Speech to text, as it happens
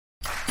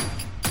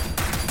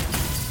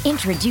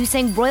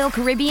Introducing Royal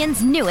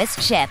Caribbean's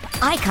newest ship,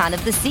 Icon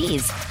of the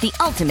Seas, the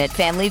ultimate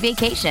family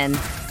vacation.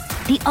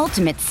 The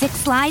ultimate 6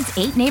 slides,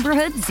 8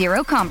 neighborhoods,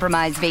 0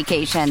 compromise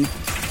vacation.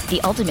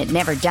 The ultimate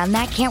never done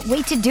that, can't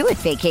wait to do it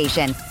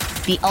vacation.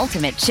 The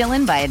ultimate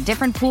chillin' by a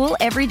different pool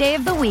every day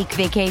of the week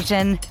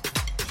vacation.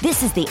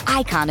 This is the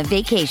Icon of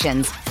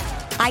vacations.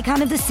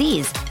 Icon of the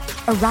Seas,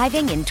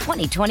 arriving in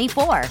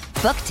 2024.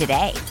 Book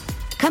today.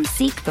 Come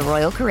seek the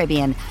Royal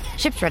Caribbean.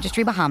 Ships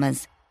Registry,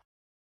 Bahamas.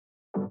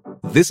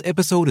 This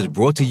episode is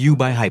brought to you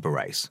by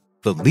Hyperice,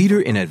 the leader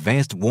in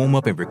advanced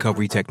warm-up and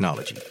recovery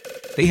technology.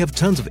 They have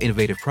tons of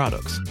innovative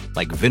products,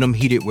 like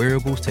Venom-heated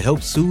wearables to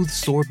help soothe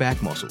sore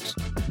back muscles,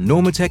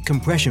 Normatec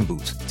compression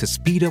boots to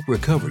speed up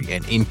recovery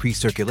and increase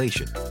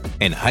circulation,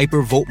 and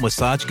Hypervolt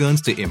massage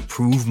guns to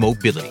improve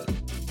mobility.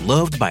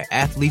 Loved by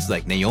athletes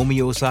like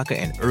Naomi Osaka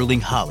and Erling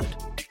Haaland.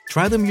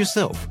 Try them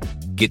yourself.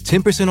 Get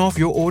 10% off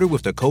your order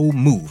with the code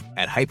MOVE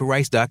at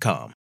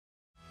Hyperice.com.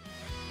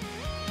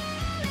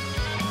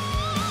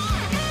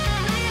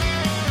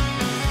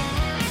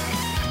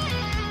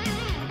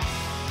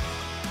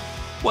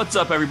 What's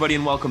up, everybody,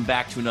 and welcome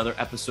back to another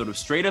episode of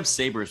Straight Up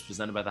Sabres,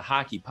 presented by the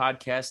Hockey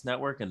Podcast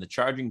Network and the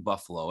Charging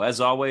Buffalo.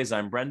 As always,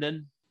 I'm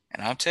Brendan.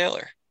 And I'm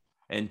Taylor.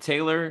 And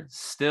Taylor,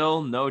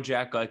 still no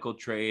Jack Eichel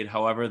trade.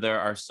 However,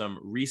 there are some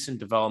recent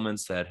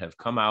developments that have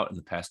come out in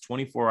the past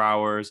 24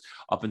 hours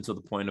up until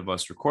the point of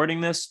us recording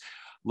this.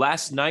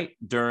 Last night,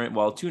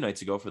 2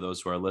 nights ago, for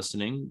those who are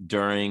listening,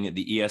 during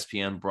the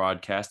ESPN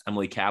broadcast,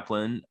 Emily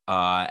Kaplan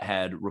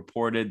had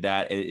reported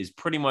that it is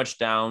pretty much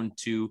down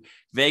to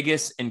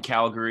Vegas and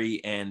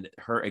Calgary, and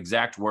her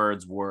exact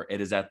words were, it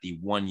is at the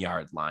 1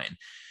 yard line.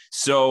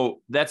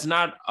 So that's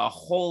not a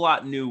whole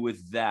lot new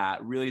with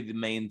that. Really, the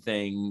main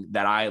thing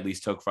that I at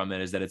least took from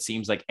it is that it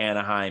seems like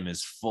Anaheim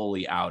is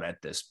fully out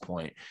at this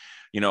point.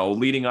 You know,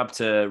 leading up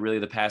to really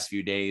the past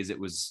few days, it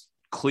was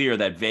clear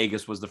that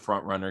Vegas was the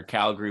front runner.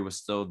 Calgary was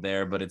still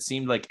there, but it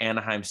seemed like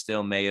Anaheim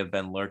still may have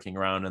been lurking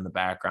around in the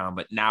background.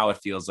 But now it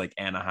feels like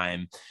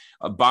Anaheim,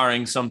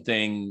 barring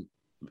something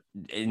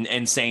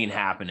insane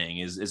happening,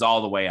 is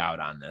all the way out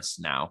on this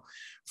now.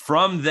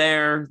 From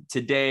there,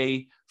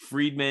 today,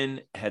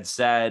 Friedman had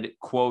said,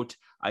 quote,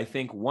 "I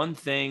think one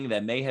thing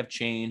that may have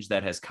changed,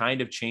 that has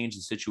kind of changed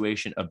the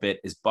situation a bit,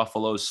 is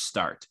Buffalo's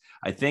start.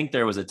 I think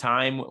there was a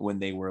time when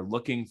they were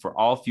looking for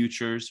all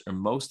futures or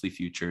mostly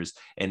futures,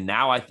 and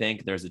now I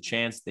think there's a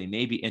chance they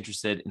may be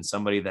interested in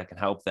somebody that can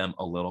help them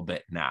a little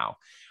bit now."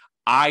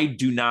 I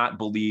do not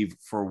believe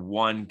for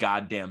one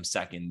goddamn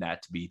second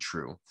that to be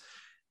true.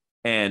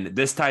 And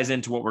this ties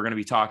into what we're going to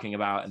be talking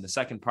about in the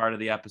second part of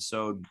the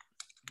episode,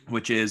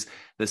 which is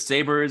the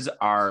Sabres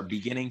are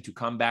beginning to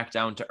come back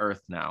down to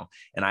earth now.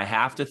 And I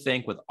have to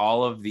think, with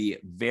all of the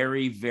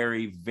very,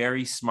 very,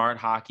 very smart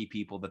hockey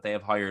people that they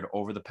have hired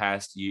over the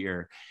past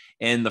year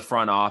in the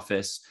front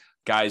office,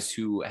 guys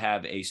who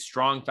have a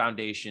strong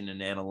foundation in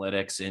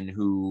analytics and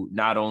who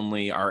not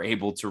only are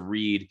able to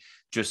read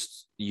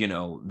just, you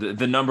know,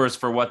 the numbers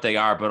for what they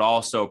are, but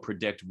also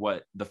predict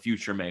what the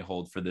future may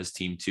hold for this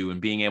team too,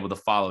 and being able to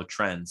follow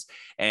trends.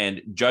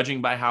 And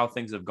judging by how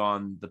things have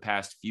gone the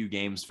past few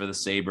games for the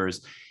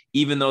Sabres,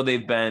 even though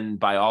they've been,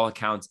 by all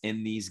accounts,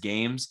 in these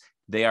games,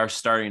 they are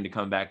starting to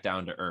come back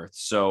down to earth.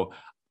 So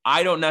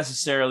I don't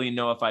necessarily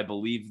know if I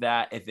believe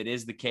that. If it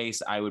is the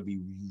case, I would be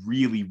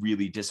really,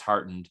 really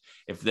disheartened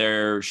if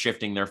they're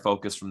shifting their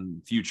focus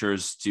from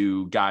futures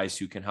to guys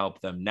who can help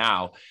them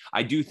now.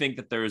 I do think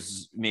that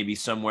there's maybe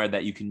somewhere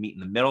that you can meet in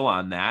the middle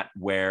on that,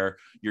 where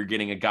you're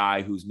getting a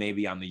guy who's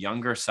maybe on the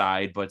younger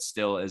side, but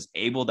still is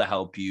able to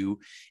help you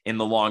in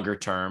the longer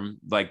term.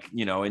 Like,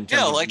 you know, in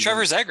terms like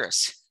Trevor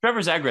Zegras. Trevor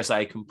Zegras,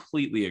 I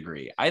completely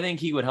agree. I think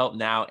he would help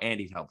now and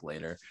he'd help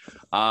later.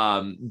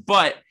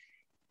 But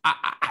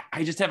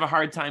I just have a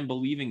hard time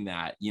believing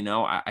that, you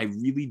know. I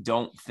really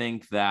don't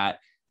think that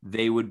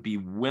they would be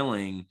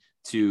willing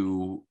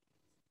to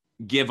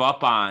give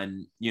up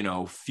on, you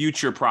know,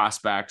 future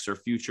prospects or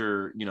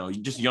future, you know,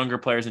 just younger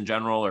players in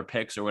general or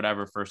picks or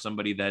whatever for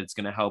somebody that's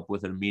going to help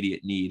with an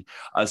immediate need,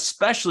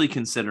 especially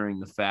considering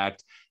the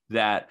fact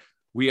that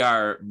we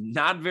are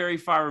not very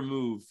far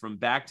removed from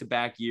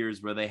back-to-back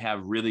years where they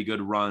have really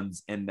good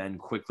runs and then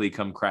quickly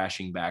come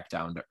crashing back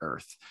down to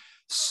earth.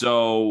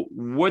 So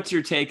what's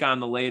your take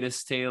on the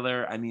latest,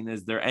 Taylor? I mean,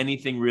 is there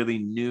anything really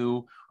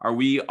new? Are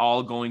we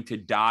all going to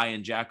die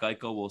and Jack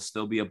Eichel will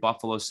still be a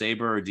Buffalo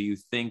Sabre, or do you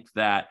think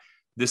that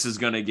this is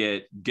going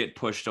to get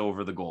pushed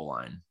over the goal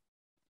line?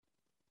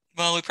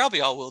 Well, we probably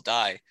all will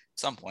die at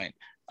some point.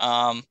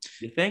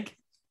 You think?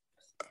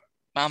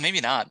 Well, maybe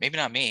not. Maybe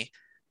not me.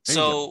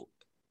 So,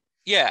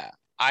 yeah,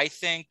 I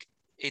think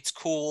it's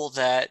cool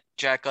that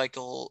Jack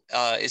Eichel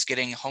is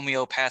getting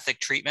homeopathic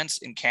treatments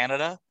in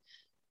Canada.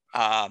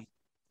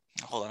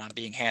 Hold on, I'm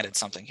being handed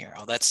something here.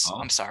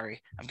 I'm sorry.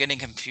 I'm getting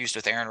confused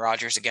with Aaron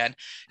Rodgers again.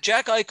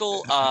 Jack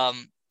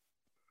Eichel.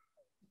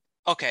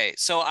 Okay,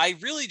 so I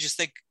really just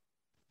think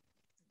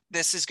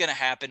this is going to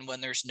happen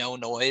when there's no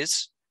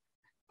noise.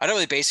 I'm not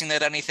really basing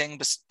that on anything,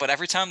 but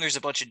every time there's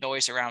a bunch of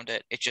noise around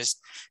it, it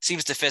just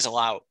seems to fizzle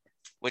out,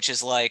 which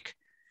is like,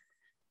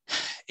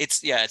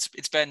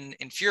 it's been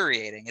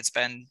infuriating. It's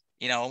been,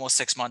 almost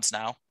 6 months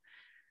now.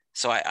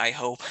 So I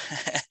hope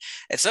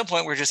at some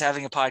point we're just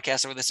having a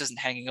podcast where this isn't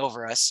hanging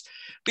over us.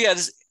 But yeah,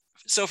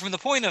 so from the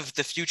point of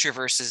the future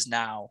versus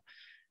now,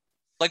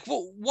 like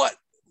what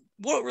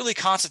really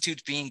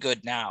constitutes being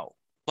good now?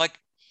 Like,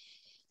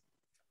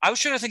 I was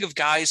trying to think of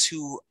guys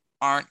who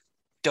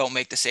don't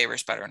make the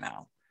Sabres better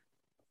now.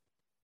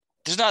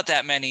 There's not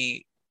that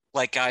many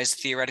like guys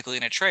theoretically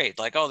in a trade.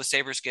 Like, the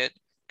Sabres get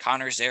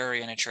Connor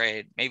Zary in a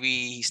trade.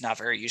 Maybe he's not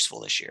very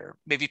useful this year.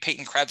 Maybe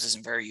Peyton Krebs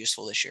isn't very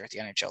useful this year at the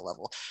NHL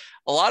level.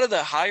 A lot of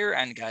the higher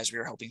end guys we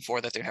were hoping for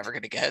that they're never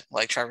going to get,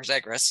 like Trevor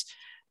Zegras,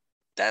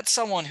 that's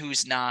someone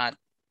who's not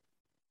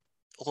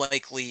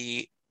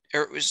likely,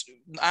 or was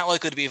not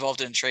likely to be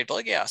involved in a trade. But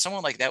like, yeah,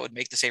 someone like that would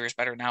make the Sabres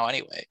better now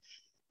anyway.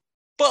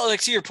 But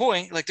like, to your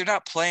point, like, they're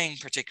not playing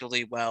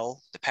particularly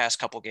well the past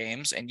couple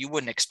games, and you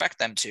wouldn't expect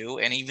them to.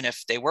 And even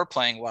if they were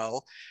playing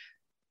well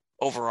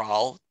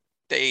overall,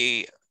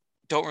 they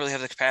don't really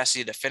have the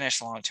capacity to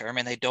finish long term,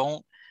 and they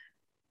don't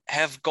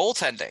have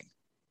goaltending.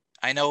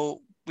 I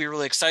know we were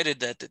really excited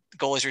that the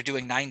goalies are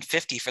doing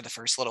 .950 for the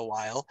first little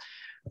while,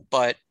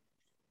 but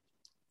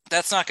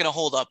that's not going to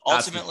hold up.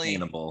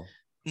 Ultimately,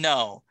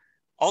 no.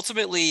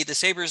 Ultimately, the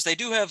Sabres, they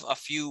do have a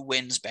few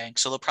wins banked,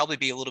 so they'll probably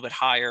be a little bit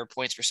higher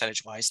points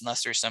percentage wise,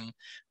 unless there's some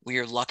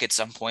weird luck at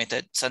some point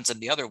that sends them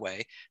the other way.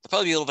 They'll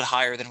probably be a little bit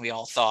higher than we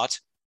all thought,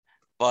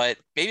 but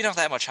maybe not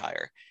that much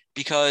higher,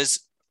 because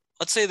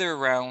let's say they're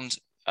around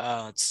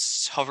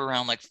it's hover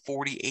around like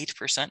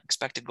 48%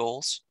 expected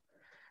goals.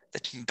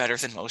 That's better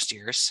than most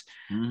years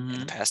in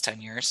the past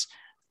 10 years.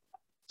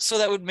 So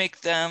that would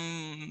make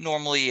them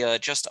normally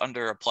just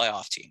under a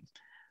playoff team.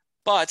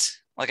 But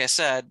like I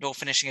said, no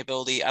finishing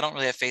ability. I don't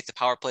really have faith the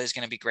power play is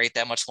going to be great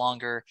that much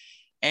longer.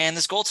 And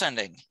this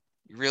goaltending,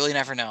 you really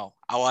never know.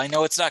 Oh, I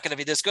know it's not going to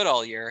be this good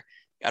all year.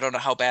 I don't know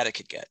how bad it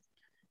could get.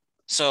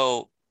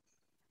 So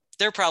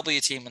they're probably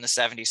a team in the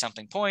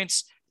 70-something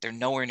points. They're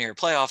nowhere near a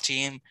playoff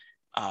team.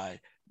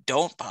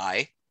 Don't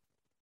buy.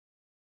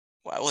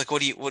 Well, like,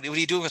 what are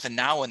you doing with the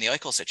now in the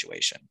Eichel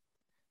situation?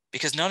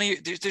 Because none of you,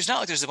 there's not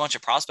like there's a bunch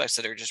of prospects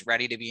that are just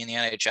ready to be in the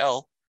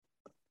NHL.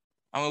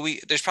 I mean,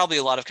 there's probably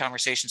a lot of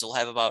conversations we'll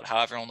have about how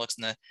everyone looks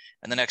in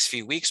the next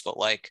few weeks, but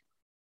like,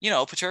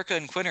 Peterka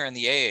and Quinn are in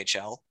the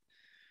AHL.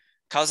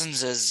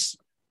 Cousins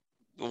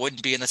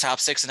wouldn't be in the top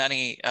 6 in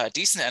any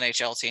decent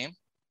NHL team,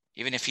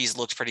 even if he's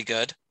looked pretty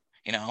good.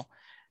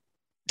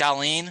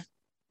 Dahlin,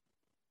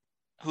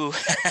 who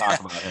talk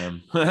about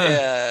him.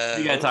 Yeah,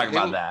 you gotta talk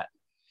about that.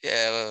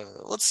 Yeah,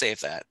 let's save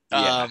that.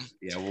 Yeah,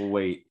 we'll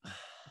wait.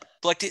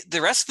 Like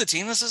the rest of the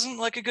team, this isn't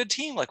like a good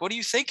team. Like, what are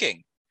you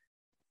thinking?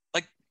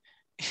 Like,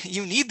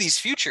 you need these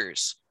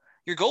futures.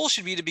 Your goal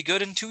should be to be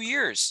good in 2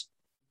 years.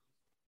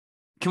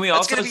 Can we That's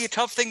also? going to be a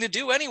tough thing to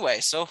do anyway.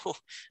 So,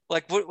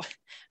 like,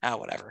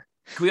 whatever.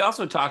 Can we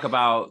also talk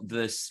about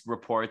this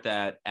report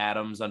that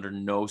Adams, under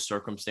no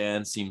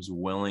circumstance, seems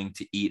willing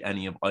to eat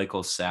any of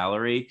Eichel's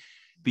salary?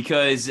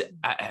 Because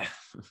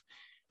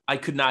I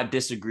could not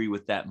disagree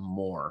with that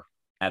more.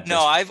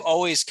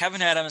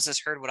 Kevin Adams has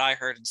heard what I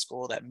heard in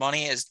school, that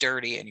money is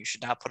dirty and you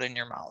should not put it in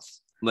your mouth.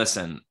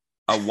 Listen,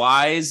 a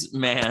wise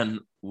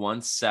man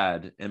once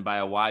said, and by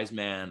a wise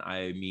man,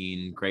 I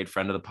mean great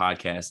friend of the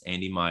podcast,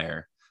 Andy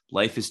Meyer,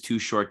 life is too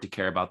short to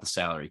care about the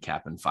salary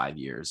cap in 5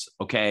 years.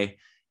 Okay.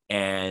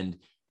 And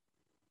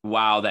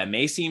while that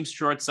may seem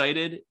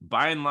short-sighted,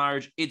 by and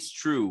large, it's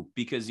true,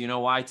 because you know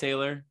why,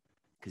 Taylor?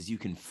 Because you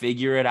can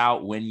figure it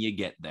out when you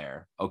get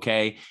there.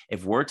 Okay.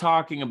 If we're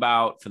talking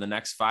about for the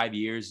next 5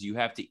 years, you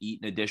have to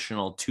eat an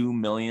additional $2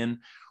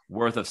 million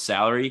worth of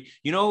salary.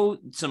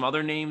 Some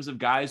other names of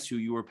guys who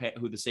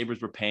who the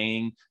Sabres were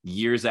paying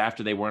years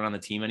after they weren't on the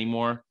team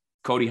anymore.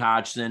 Cody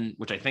Hodgson,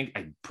 which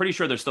I'm pretty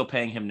sure they're still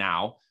paying him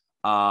now.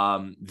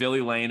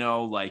 Ville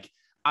Leno, like,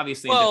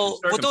 obviously. Well,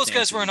 but those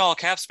guys were in all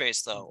cap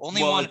space though.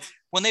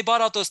 When they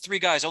bought out those 3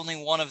 guys, only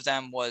one of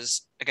them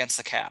was against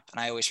the cap. And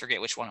I always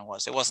forget which one it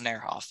was. It wasn't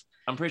Ehrhoff.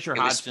 I'm pretty sure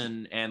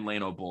Hodgson and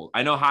Leno both.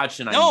 I know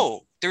Hodgson.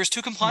 No, there was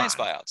 2 compliance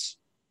buyouts.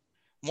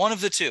 One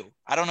of the 2.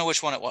 I don't know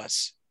which one it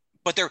was.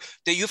 But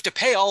you have to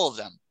pay all of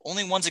them.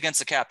 Only one's against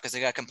the cap because they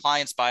got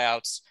compliance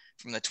buyouts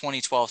from the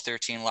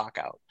 2012-13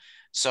 lockout.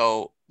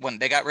 So when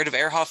they got rid of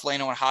Ehrhoff,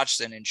 Leno, and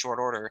Hodgson in short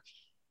order,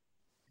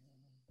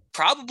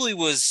 probably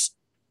was,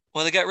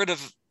 well, they got rid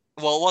of,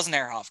 well, it wasn't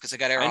Ehrhoff because they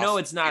got Ehrhoff. I know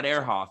it's not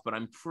Ehrhoff, but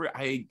I'm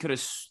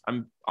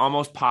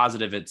almost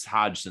positive it's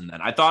Hodgson then.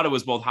 I thought it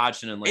was both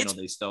Hodgson and Leno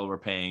they still were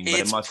paying, but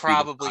it must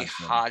probably be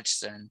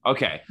Hodgson.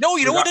 Okay. No,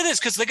 you know what it is?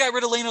 Because they got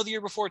rid of Leno the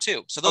year bore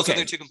too. So those are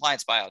their 2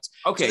 compliance buyouts.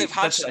 Okay. So they have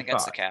Hodgson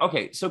against the cap.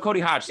 Okay. So Cody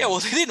Hodgson. Yeah, well,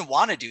 they didn't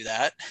want to do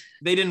that.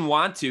 They didn't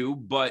want to,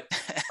 but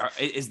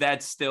is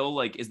that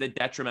still is that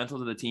detrimental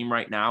to the team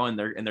right now in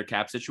their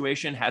cap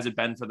situation? Has it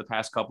been for the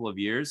past couple of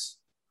years?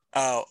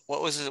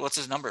 What's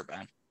his number,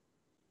 Ben?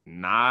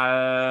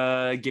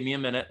 Give me a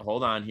minute.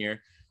 Hold on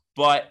here.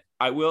 But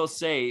I will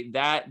say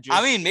that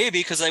maybe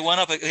because they went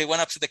up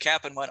to the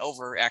cap and went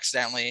over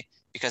accidentally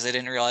because they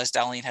didn't realize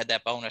Dahlin had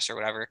that bonus or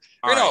whatever.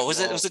 Was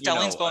it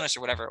Dahlin's bonus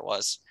or whatever it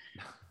was?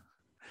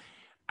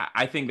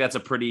 I think that's a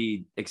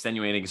pretty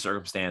extenuating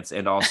circumstance,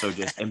 and also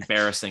just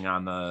embarrassing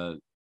on the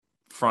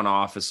front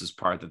office's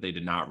part that they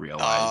did not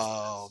realize.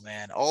 Oh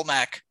man,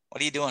 Olmec,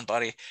 what are you doing,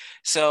 buddy?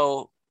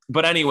 So,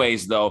 but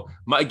anyways, though,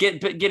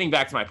 getting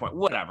back to my point,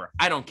 whatever,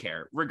 I don't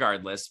care,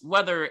 regardless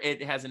whether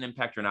it has an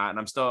impact or not.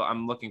 And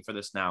I'm looking for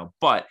this now,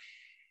 but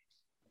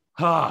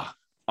all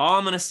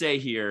I'm gonna say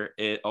here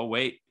is,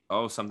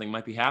 something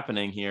might be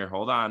happening here.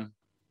 Hold on.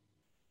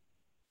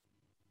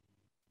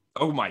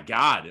 Oh my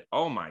god.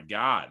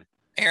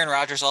 Aaron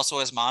Rodgers also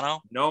has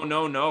mono.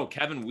 No.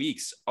 Kevin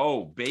Weeks.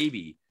 Oh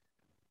baby.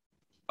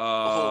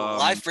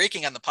 Live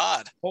breaking on the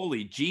pod.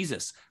 Holy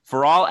Jesus.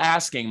 For all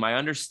asking, my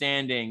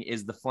understanding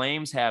is the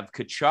Flames have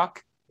Tkachuk,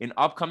 an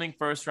upcoming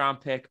first-round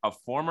pick, a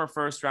former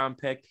first-round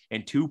pick,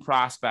 and 2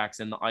 prospects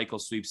in the Eichel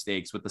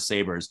sweepstakes with the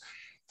Sabres.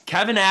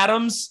 Kevin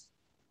Adams,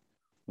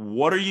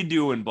 what are you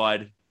doing,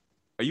 bud?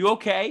 Are you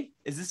okay?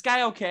 Is this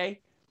guy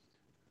okay?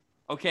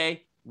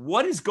 Okay.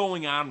 What is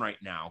going on right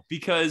now?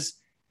 Because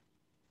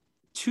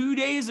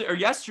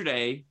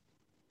yesterday,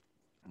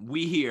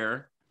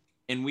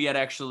 we had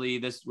actually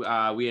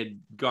we had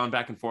gone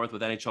back and forth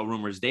with NHL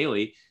Rumors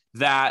Daily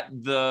that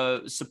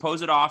the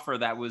supposed offer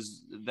that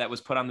was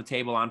put on the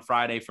table on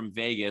Friday from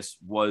Vegas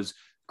was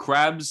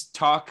Krebs,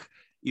 Tuck,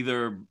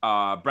 either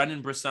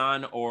Brendan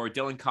Brisson or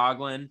Dylan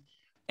Coghlan,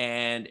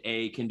 and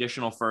a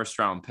conditional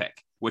first-round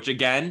pick, which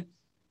again,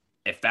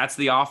 if that's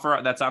the offer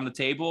that's on the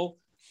table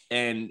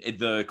and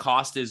the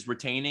cost is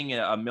retaining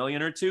 $1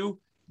 million or $2 million,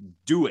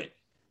 do it.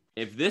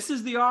 If this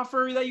is the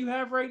offer that you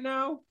have right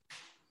now,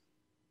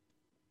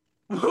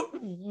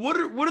 what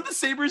are the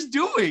Sabres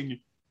doing?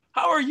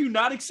 How are you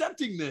not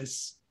accepting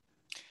this?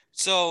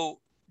 So,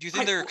 do you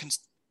think they're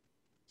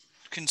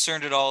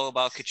concerned at all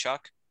about Tkachuk?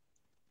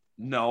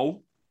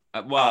 No.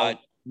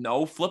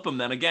 No. Flip him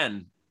then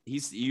again.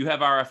 You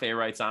have RFA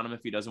rights on him if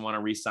he doesn't want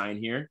to re-sign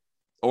here,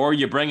 or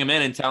you bring him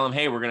in and tell him,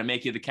 hey, we're going to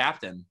make you the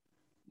captain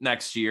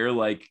next year.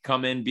 Like,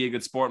 come in, be a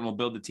good sport, and we'll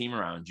build the team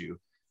around you.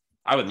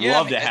 I would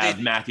love to have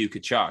Matthew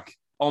Tkachuk.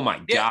 Oh my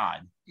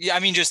God. Yeah. I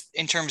mean, just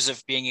in terms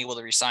of being able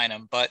to re-sign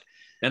him, but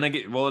then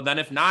then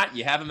if not,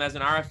 you have him as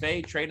an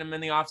RFA, trade him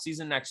in the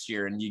offseason next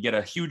year, and you get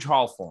a huge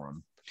haul for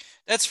him.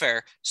 That's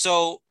fair.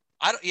 So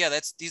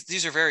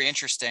these are very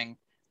interesting.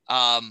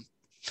 What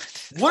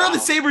are the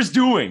Sabres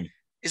doing?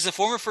 Is the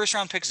former first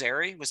round pick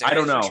Zary? I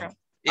don't know.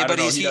 But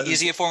is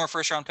he a former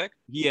first round pick?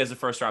 He is a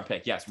first round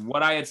pick. Yes.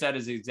 What I had said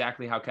is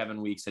exactly how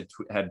Kevin Weeks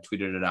had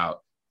tweeted it out.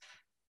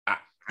 I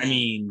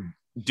mean,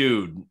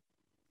 dude,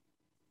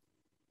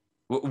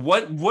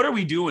 what are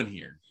we doing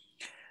here?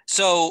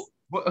 So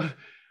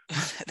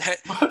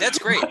that's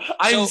great.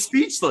 I'm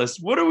speechless.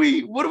 What are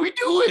we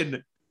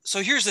doing?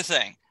 So here's the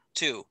thing,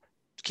 too.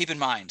 Keep in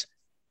mind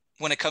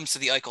when it comes to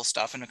the Eichel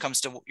stuff, and it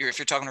comes to if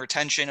you're talking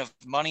retention of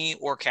money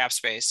or cap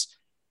space.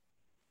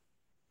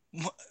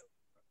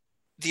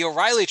 The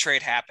O'Reilly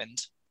trade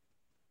happened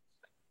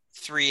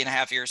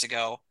 3.5 years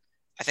ago.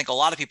 I think a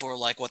lot of people were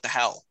like, what the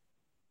hell?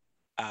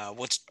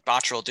 What's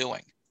Botterill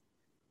doing?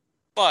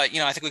 But,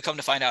 I think we come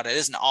to find out it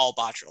isn't all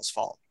Botterill's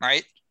fault,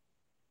 right?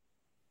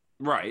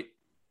 Right.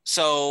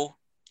 So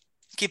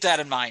keep that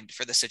in mind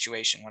for the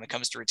situation when it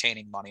comes to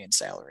retaining money and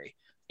salary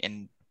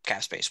in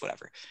cap space,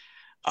 whatever.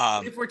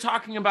 If we're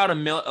talking about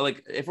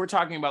if we're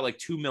talking about like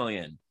 2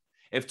 million,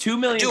 if 2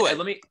 million,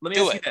 let me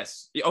ask you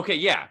this. Okay.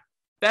 Yeah.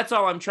 That's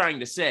all I'm trying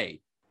to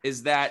say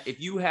is that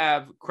if you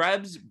have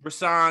Krebs,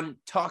 Brisson,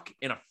 Tuck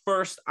in a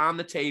first on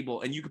the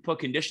table, and you could put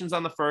conditions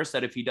on the first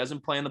that if he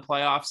doesn't play in the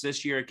playoffs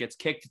this year, it gets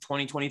kicked to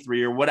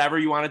 2023 or whatever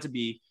you want it to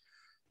be.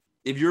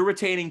 If you're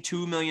retaining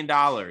 $2 million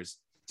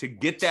to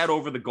get that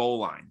over the goal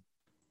line,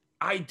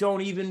 I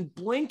don't even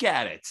blink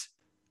at it.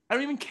 I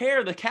don't even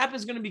care. The cap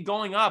is going to be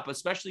going up,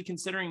 especially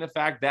considering the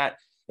fact that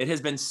it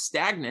has been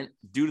stagnant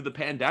due to the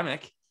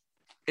pandemic.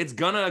 It's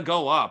going to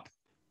go up.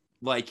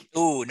 Like,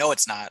 oh no,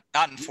 it's not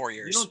in 4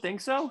 years. You don't think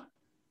so?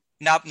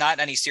 Not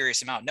any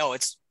serious amount. No,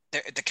 it's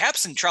the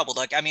cap's in trouble.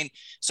 Like, I mean,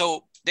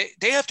 so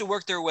they have to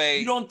work their way.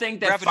 You don't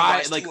think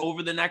that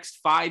over the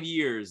next 5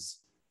 years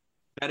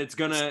that it's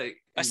gonna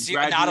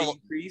gradually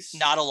increase?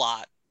 Not a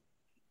lot.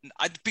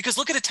 Because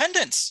look at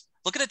attendance.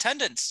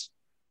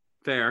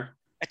 Fair.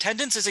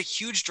 Attendance is a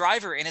huge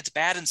driver, and it's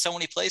bad in so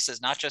many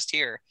places, not just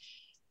here.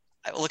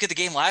 Look at the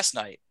game last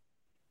night.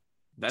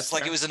 That's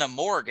like it was in a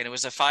morgue, and it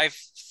was a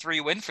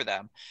 5-3 win for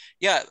them.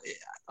 Yeah.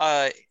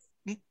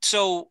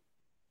 So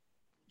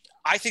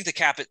I think the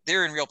cap,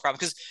 they're in real problem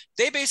because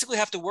they basically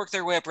have to work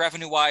their way up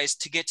revenue wise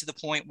to get to the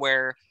point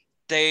where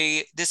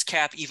this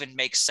cap even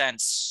makes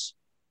sense.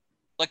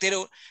 Like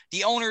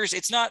the owners,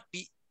 it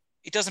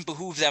doesn't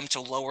behoove them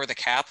to lower the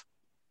cap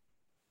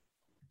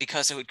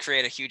because it would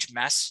create a huge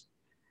mess.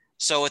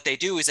 So what they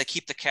do is they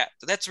keep the cap.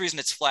 That's the reason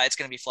it's flat. It's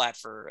going to be flat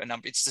for a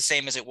number. It's the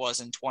same as it was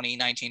in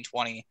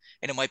 2019-20,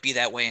 and it might be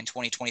that way in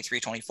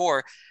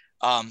 2023-24,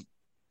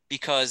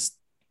 because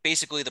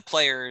basically the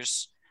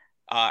players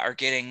are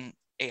getting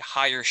a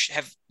higher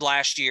have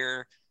last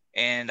year,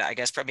 and I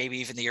guess maybe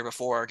even the year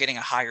before, are getting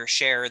a higher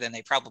share than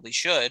they probably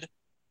should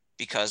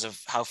because of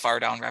how far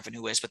down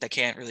revenue is, but they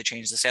can't really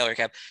change the salary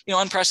cap,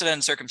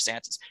 unprecedented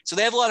circumstances. So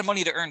they have a lot of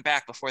money to earn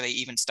back before they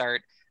even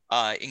start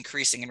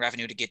increasing in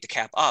revenue to get the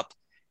cap up.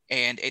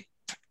 And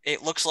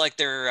it looks like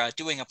they're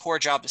doing a poor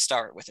job to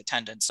start with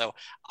attendance. So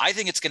I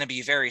think it's going to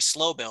be very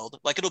slow build.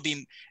 Like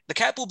the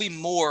cap will be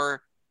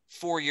more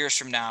 4 years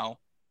from now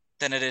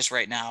than it is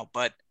right now,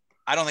 but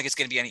I don't think it's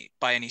going to be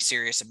by any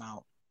serious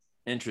amount.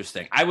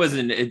 Interesting. I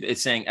wasn't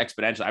saying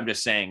exponential. I'm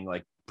just saying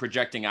like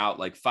projecting out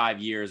like 5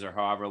 years or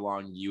however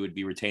long you would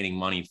be retaining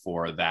money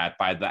for that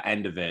by the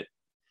end of it.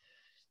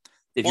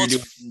 If you're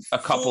doing a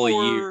couple of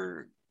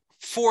years.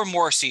 4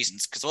 more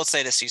seasons, because let's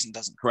say this season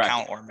doesn't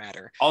count or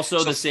matter. Also,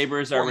 so the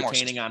Sabres are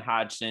retaining on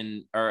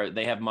Hodgson, or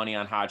they have money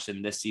on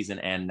Hodgson this season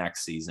and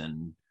next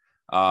season,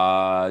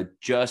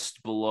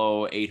 just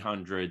below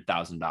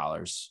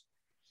 $800,000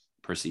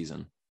 per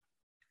season.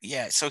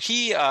 Yeah, so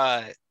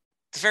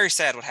it's very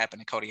sad what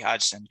happened to Cody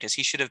Hodgson, because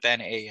he should have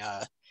been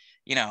a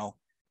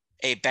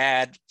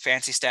bad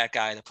fancy stat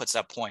guy that puts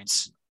up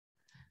points.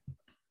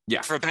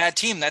 Yeah, for a bad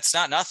team, that's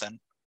not nothing.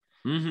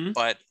 Mm-hmm.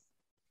 But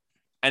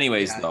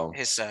anyways, though,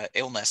 his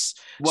illness.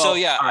 Well, so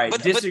yeah, right,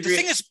 but the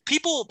thing is,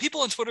 people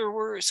on Twitter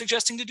were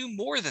suggesting to do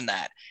more than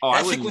that. Oh,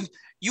 I think when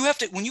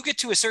you get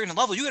to a certain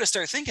level, you got to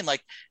start thinking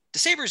like the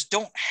Sabres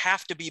don't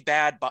have to be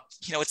bad, but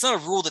it's not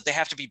a rule that they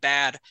have to be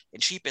bad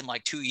and cheap in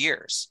like 2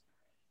 years.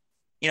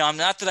 I'm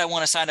not that I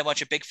want to sign a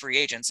bunch of big free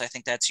agents. I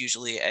think that's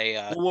usually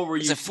a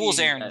fool's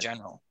errand in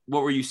general.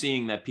 What were you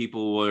seeing that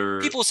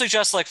people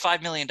suggest like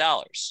 $5 million?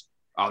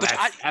 Oh,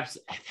 that's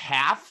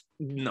half?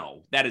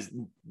 No, that is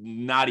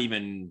not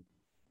even.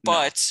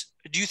 But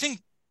do you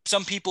think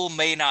some people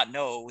may not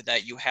know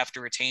that you have to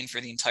retain for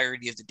the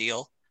entirety of the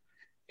deal?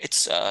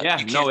 It's do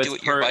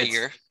it year by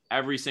year.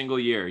 Every single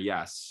year,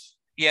 yes.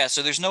 Yeah,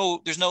 so there's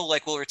no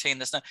like we'll retain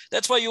this.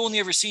 That's why you only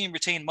ever see him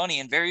retain money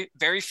in very,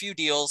 very few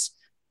deals.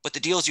 But the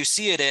deals you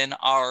see it in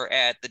are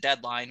at the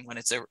deadline when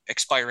it's an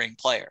expiring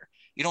player.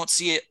 You don't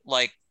see it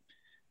like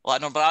a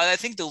lot. No, but I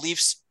think the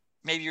Leafs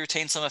maybe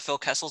retained some of Phil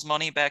Kessel's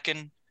money back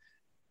in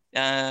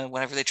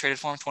whenever they traded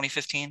for him,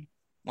 2015,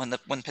 when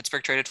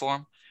Pittsburgh traded for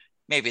him.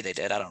 Maybe they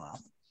did. I don't know.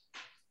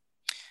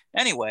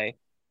 Anyway,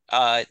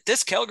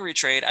 this Calgary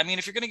trade, I mean,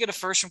 if you're going to get a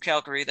first from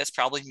Calgary, that's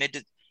probably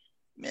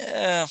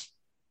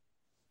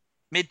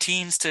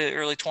mid-teens to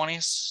early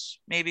 20s,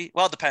 maybe.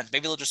 Well, it depends.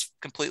 Maybe they'll just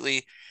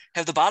completely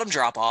have the bottom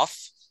drop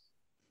off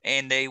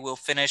and they will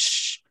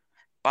finish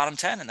bottom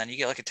 10, and then you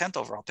get like a 10th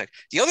overall pick.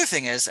 The other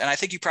thing is, and I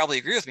think you probably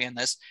agree with me on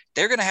this,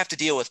 they're going to have to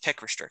deal with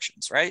pick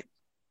restrictions, right?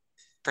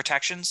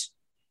 Protections.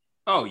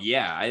 Oh,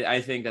 yeah.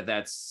 I think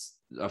that's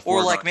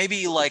or like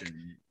maybe like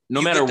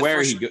no matter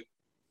where he goes.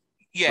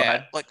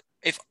 Yeah, like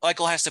if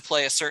Eichel has to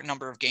play a certain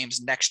number of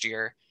games next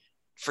year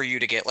for you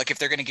to get, like if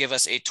they're going to give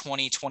us a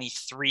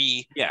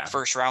 2023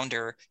 first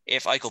rounder,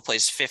 if Eichel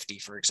plays 50,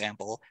 for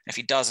example, if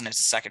he doesn't,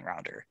 it's a second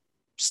rounder,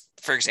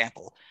 for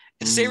example.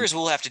 The Sabres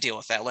will have to deal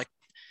with that. Like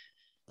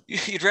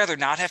you'd rather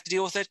not have to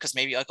deal with it because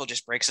maybe Eichel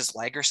just breaks his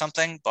leg or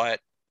something, but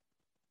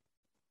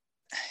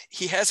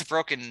he has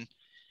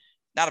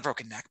not a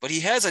broken neck, but he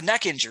has a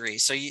neck injury.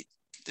 So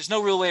there's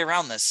no real way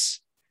around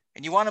this.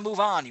 And you want to move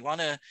on. You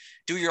want to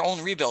do your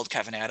own rebuild,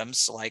 Kevyn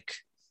Adams. Like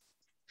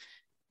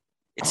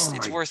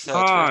it's worth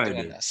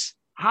doing this.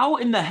 How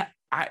in the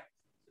heck?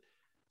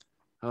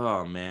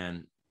 Oh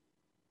man.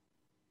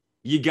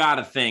 You got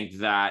to think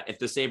that if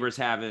the Sabres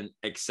haven't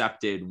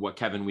accepted what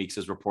Kevin Weeks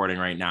is reporting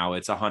right now,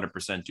 it's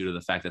 100% due to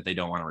the fact that they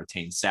don't want to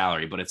retain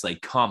salary. But it's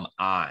like, come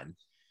on.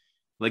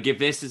 Like if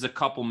this is a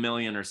couple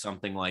million or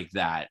something like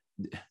that,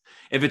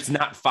 if it's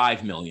not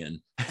 5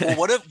 million. Well,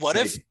 what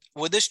if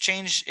would this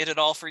change it at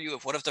all for you?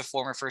 What if the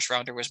former first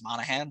rounder was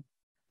Monahan?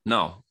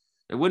 No,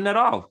 it wouldn't at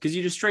all. Because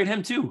you just trade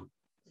him too.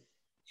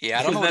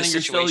 Yeah, I don't know.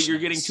 Then you're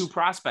getting 2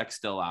 prospects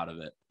still out of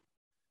it.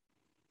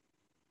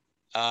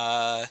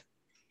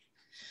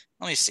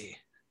 Let me see.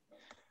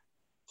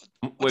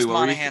 Wait,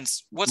 Monahan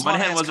was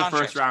a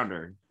first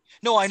rounder.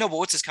 No, I know, but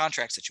what's his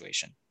contract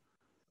situation?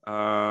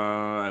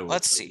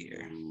 Let's see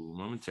here.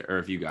 Or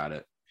if you got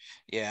it.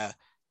 Yeah.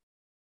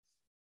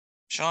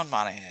 Sean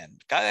Monahan.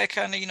 Guy that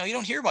kind of, you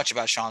don't hear much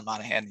about Sean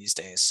Monahan these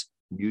days.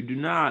 You do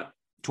not.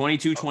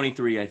 22,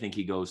 23, I think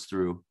he goes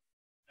through.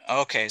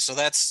 Okay, so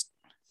that's...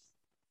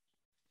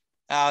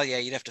 Oh, yeah,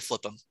 you'd have to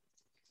flip him.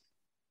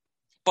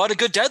 But a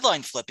good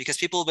deadline flip because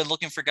people have been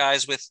looking for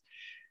guys with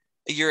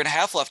a year and a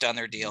half left on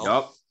their deal.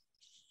 Yep.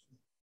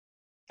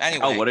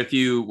 Anyway. Oh, what if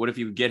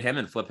you get him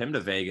and flip him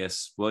to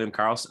Vegas? William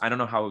Karlsson. I don't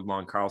know how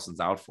long Karlsson's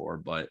out for,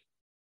 but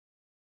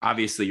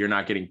obviously you're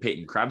not getting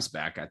Peyton Krebs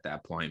back at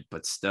that point.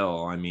 But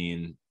still, I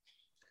mean,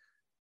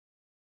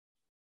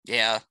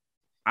 yeah.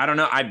 I don't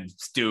know. I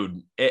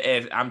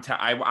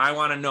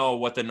want to know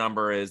what the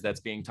number is that's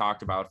being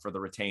talked about for the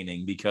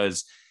retaining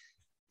because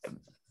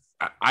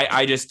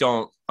I just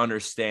don't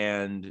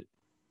understand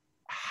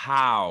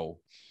how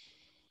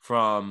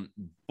from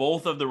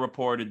both of the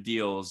reported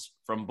deals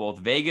from both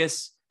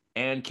Vegas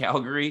and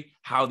Calgary,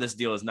 how this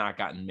deal has not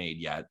gotten made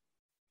yet.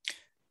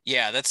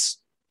 Yeah, that's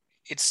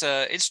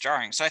it's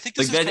jarring. So I think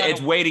this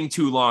it's waiting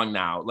too long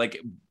now. Like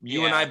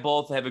you and I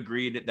both have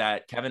agreed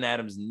that Kevin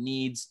Adams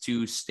needs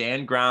to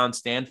stand ground,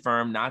 stand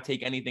firm, not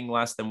take anything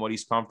less than what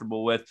he's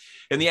comfortable with.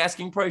 And the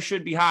asking price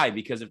should be high,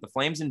 because if the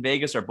Flames and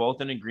Vegas are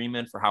both in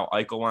agreement for how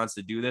Eichel wants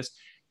to do this,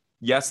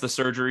 yes, the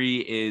surgery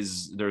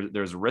is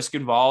there's a risk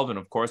involved. And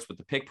of course, with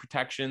the pick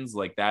protections,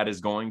 like that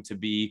is going to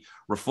be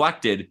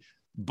reflected,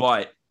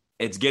 but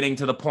it's getting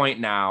to the point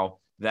now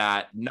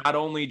that not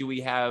only do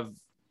we have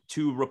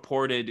two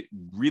reported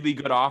really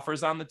good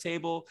offers on the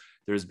table,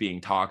 there's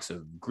being talks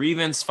of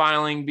grievance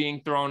filing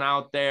being thrown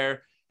out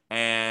there.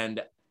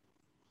 And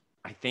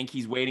I think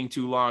he's waiting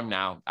too long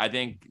now. I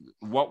think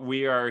what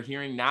we are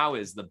hearing now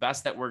is the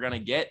best that we're going to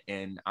get.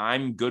 And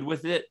I'm good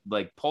with it.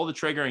 Like, pull the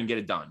trigger and get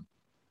it done.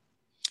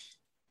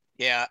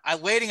 Yeah,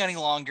 waiting any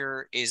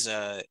longer is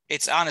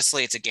it's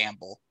a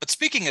gamble. But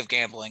speaking of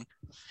gambling,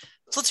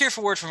 let's hear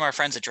a word from our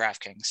friends at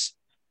DraftKings.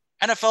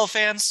 NFL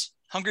fans,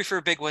 hungry for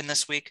a big win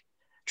this week?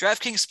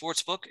 DraftKings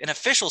Sportsbook, an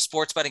official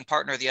sports betting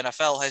partner of the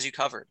NFL, has you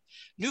covered.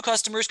 New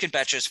customers can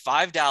bet just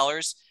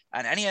 $5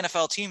 on any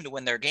NFL team to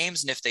win their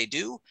games, and if they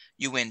do,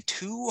 you win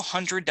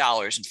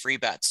 $200 in free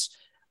bets.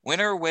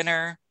 Winner,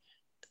 winner.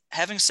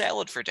 Having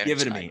salad for dinner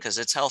tonight because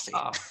it's healthy.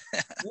 Oh.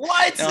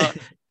 What?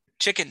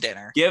 Chicken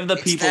dinner. Give the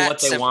people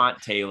what they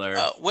want, Taylor.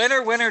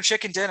 Winner, winner,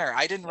 chicken dinner.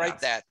 I didn't write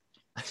that.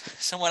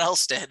 Someone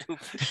else did who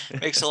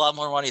makes a lot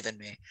more money than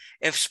me.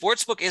 If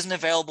Sportsbook isn't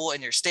available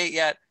in your state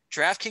yet,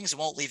 DraftKings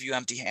won't leave you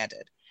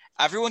empty-handed.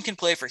 Everyone can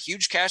play for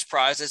huge cash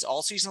prizes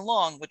all season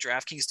long with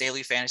DraftKings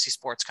daily fantasy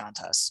sports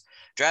contests.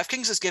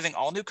 DraftKings is giving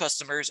all new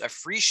customers a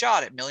free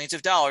shot at millions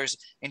of dollars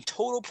in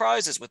total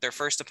prizes with their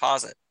first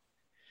deposit.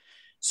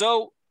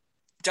 So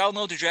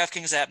download the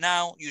DraftKings app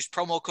now, use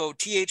promo code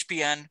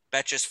THPN,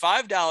 bet just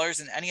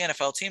 $5 in any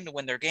NFL team to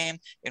win their game,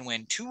 and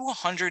win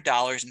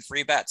 $200 in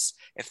free bets.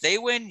 If they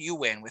win, you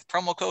win with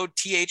promo code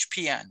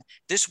THPN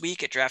this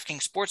week at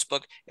DraftKings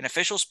Sportsbook, an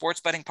official sports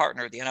betting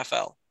partner of the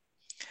NFL.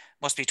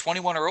 Must be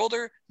 21 or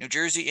older, New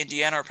Jersey,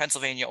 Indiana, or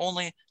Pennsylvania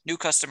only, new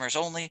customers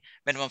only,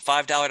 minimum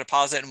 $5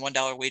 deposit and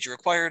 $1 wager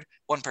required,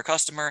 one per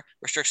customer,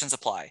 restrictions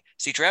apply.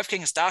 See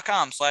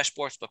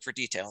DraftKings.com/sportsbook for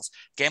details.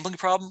 Gambling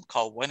problem?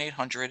 Call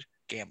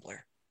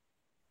 1-800-GAMBLER.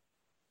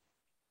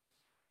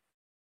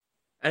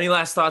 Any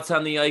last thoughts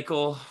on the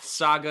Eichel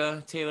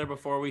saga, Taylor,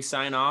 before we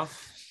sign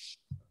off?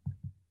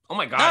 Oh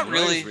my God. Not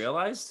really. I just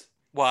realized?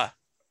 What?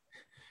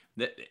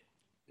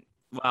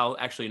 Well,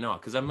 actually, no,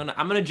 because I'm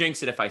gonna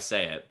jinx it if I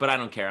say it, but I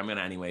don't care. I'm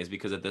gonna anyways,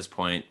 because at this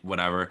point,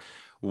 whatever.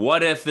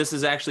 What if this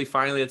is actually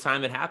finally the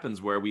time it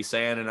happens, where we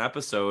say in an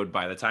episode,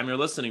 by the time you're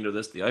listening to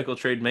this, the Eichel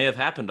trade may have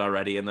happened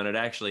already, and then it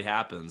actually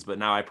happens. But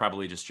now I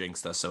probably just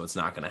jinxed us, so it's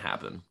not gonna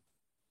happen,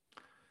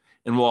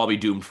 and we'll all be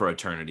doomed for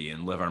eternity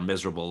and live our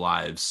miserable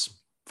lives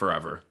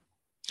forever.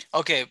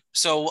 Okay,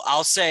 so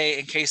I'll say,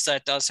 in case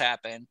that does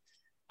happen,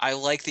 I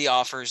like the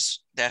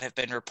offers that have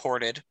been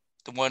reported.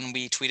 The one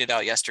we tweeted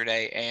out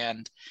yesterday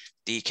and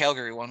the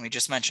Calgary one we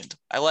just mentioned.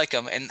 I like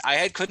them. And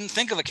I couldn't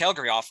think of a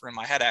Calgary offer in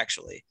my head,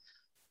 actually.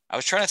 I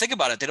was trying to think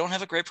about it. They don't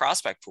have a great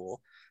prospect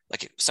pool.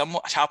 Like, some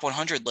top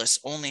 100 lists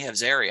only have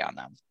Zary on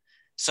them.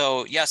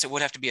 So, yes, it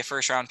would have to be a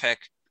first-round pick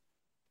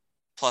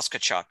plus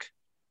Tkachuk.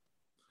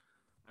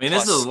 I mean,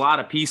 this is a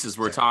lot of pieces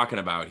we're talking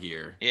about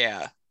here.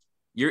 Yeah.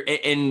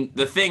 And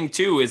the thing,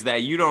 too, is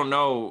that you don't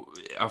know.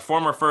 A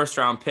former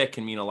first-round pick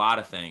can mean a lot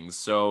of things.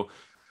 So,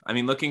 I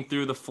mean, looking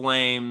through the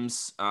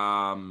Flames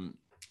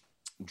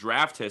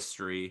draft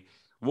history,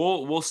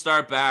 we'll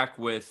start back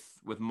with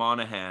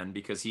Monahan,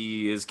 because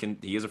he is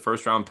a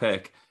first round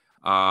pick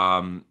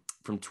from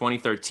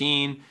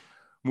 2013.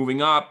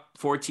 Moving up,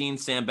 14,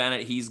 Sam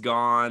Bennett, he's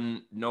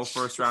gone. No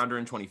first rounder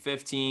in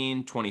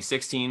 2015.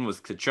 2016 was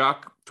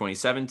Tkachuk.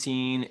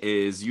 2017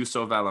 is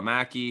Juuso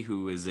Välimäki,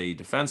 who is a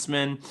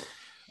defenseman.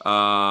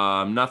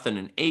 Nothing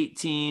in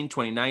 18.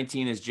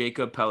 2019 is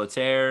Jacob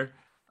Pelletier.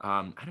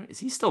 Is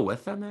he still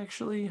with them,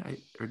 actually?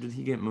 Or did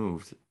he get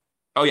moved?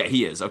 Oh, yeah,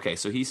 he is. Okay,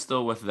 so he's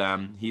still with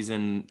them. He's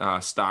in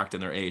Stockton,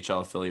 their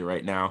AHL affiliate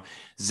right now.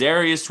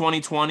 Zary is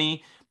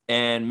 2020,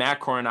 and Matt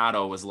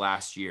Coronado was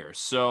last year.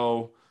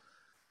 So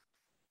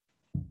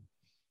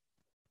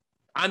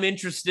I'm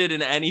interested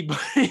in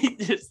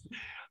anybody.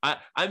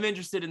 I'm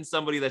interested in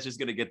somebody that's just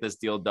going to get this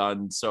deal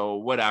done. So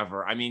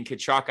whatever. I mean,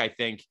 Tkachuk, I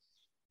think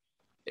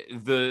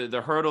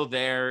the hurdle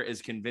there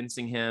is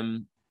convincing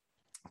him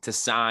to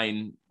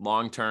sign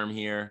long-term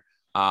here.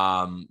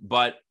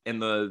 But in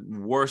the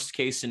worst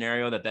case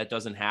scenario that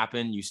doesn't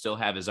happen, you still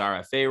have his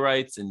RFA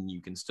rights and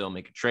you can still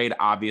make a trade.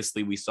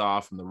 Obviously, we saw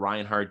from the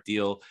Reinhart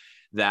deal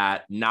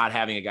that not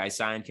having a guy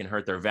signed can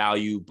hurt their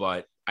value,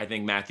 but I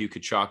think Matthew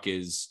Tkachuk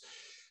is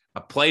a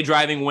play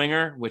driving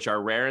winger, which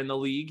are rare in the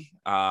league.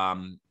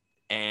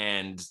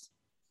 And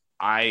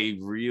I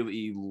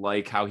really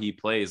like how he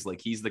plays.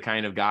 Like, he's the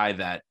kind of guy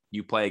that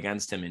you play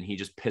against him and he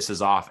just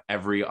pisses off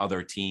every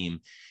other team,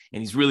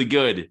 and he's really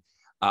good.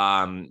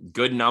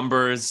 Good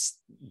numbers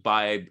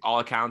by all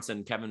accounts,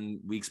 and Kevin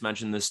Weeks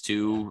mentioned this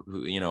too,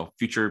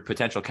 future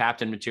potential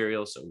captain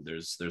material. So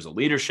there's a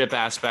leadership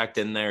aspect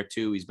in there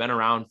too. He's been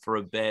around for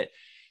a bit.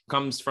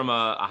 comes from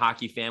a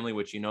hockey family,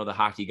 which, the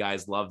hockey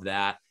guys love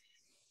that.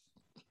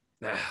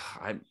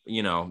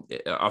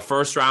 A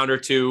first round or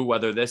two,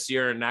 whether this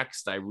year or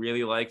next, I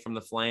really like from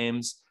the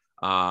Flames.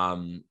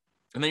 And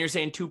then you're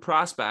saying 2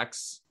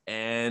 prospects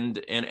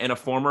and a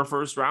former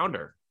first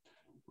rounder.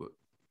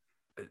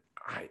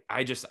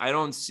 I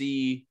don't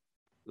see.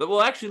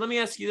 Well, actually, let me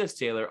ask you this,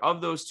 Taylor. Of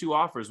those 2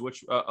 offers,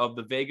 which of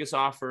the Vegas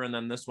offer and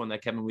then this one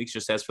that Kevin Weeks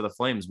just has for the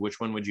Flames, which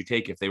one would you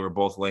take if they were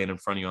both laying in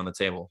front of you on the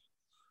table?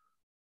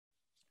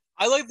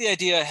 I like the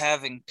idea of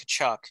having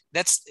Tkachuk.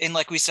 And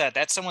like we said,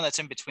 that's someone that's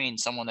in between,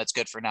 someone that's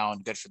good for now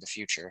and good for the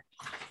future.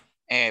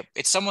 And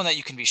it's someone that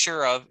you can be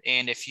sure of.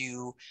 And if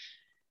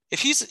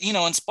he's,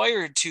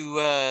 inspired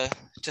to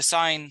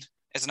sign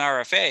as an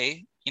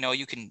RFA,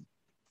 you can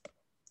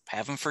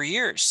have him for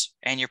years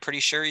and you're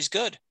pretty sure he's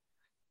good.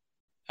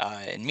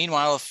 And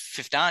meanwhile,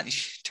 if not, you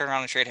turn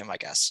around and trade him, I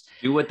guess.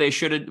 Do what they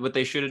should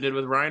have did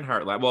with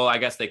Reinhart. Well, I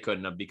guess they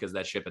couldn't have because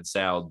that ship had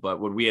sailed. But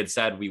what we had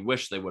said, we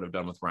wish they would have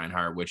done with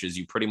Reinhart, which is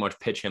you pretty much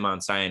pitch him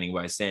on signing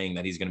by saying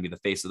that he's going to be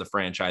the face of the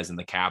franchise and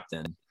the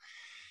captain.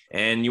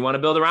 And you want to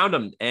build around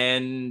him.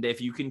 And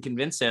if you can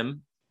convince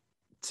him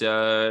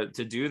to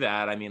do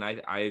that, I mean,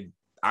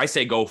 I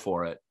say go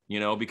for it,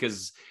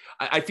 because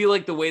I feel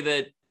like the way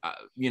that,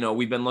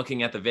 we've been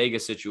looking at the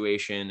Vegas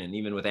situation and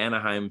even with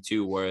Anaheim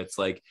too, where it's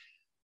like,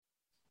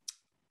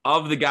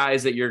 of the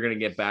guys that you're going to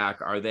get back,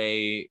 are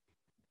they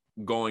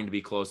going to be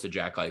close to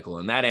Jack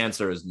Eichel? And that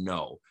answer is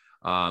no,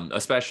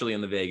 especially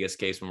in the Vegas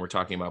case when we're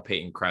talking about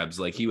Peyton Krebs.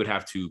 Like, he would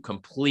have to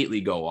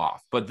completely go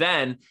off. But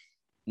then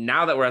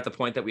now that we're at the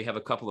point that we have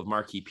a couple of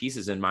marquee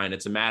pieces in mind,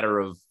 it's a matter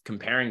of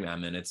comparing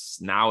them. And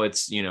it's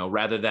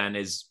rather than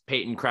is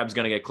Peyton Krebs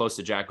going to get close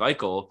to Jack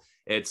Eichel,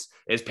 is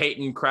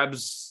Peyton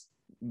Krebs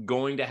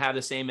going to have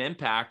the same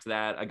impact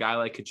that a guy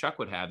like Tkachuk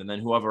would have, and then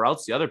whoever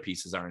else the other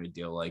pieces are in a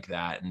deal like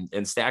that,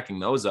 and stacking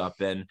those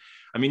up. And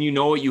I mean,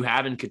 what you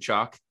have in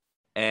Tkachuk,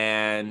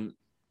 and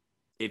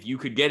if you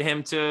could get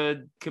him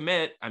to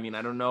commit, I mean,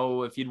 I don't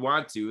know if you'd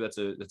want to. That's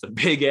a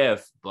big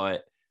if,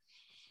 but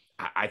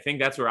I think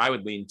that's where I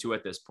would lean to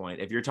at this point.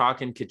 If you're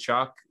talking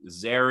Tkachuk,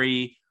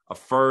 Zary, a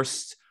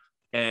first,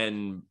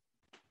 and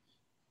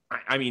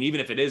I mean, even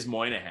if it is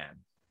Moynihan,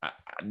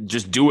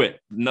 just do it.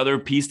 Another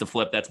piece to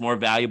flip that's more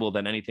valuable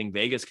than anything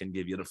Vegas can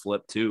give you to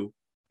flip too.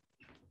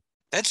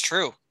 That's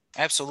true.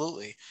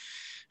 Absolutely.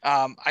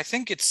 I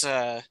think it's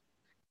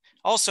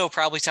also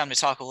probably time to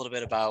talk a little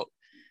bit about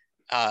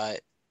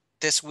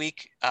this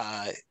week.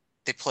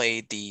 They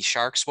played the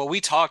Sharks. Well,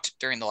 we talked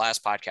during the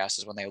last podcast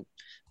is when they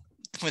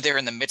were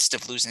in the midst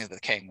of losing to the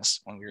Kings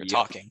when we were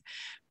talking.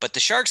 But the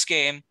Sharks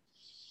game,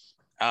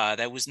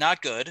 that was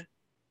not good.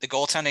 The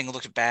goaltending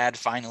looked bad.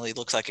 Finally,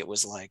 looked like it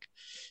was like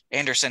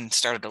Anderson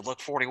started to look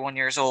 41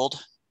 years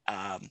old.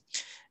 The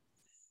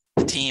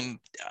team,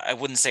 I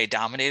wouldn't say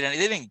dominated.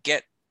 They didn't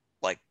get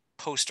like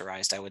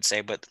posterized, I would say,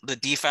 but the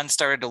defense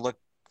started to look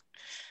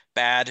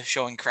bad,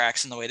 showing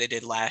cracks in the way they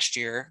did last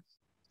year,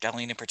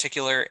 Dahlin in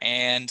particular.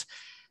 And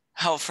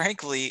how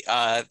frankly,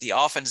 the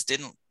offense they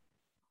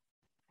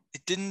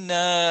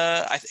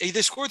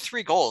scored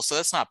 3 goals, so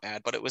that's not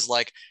bad, but it was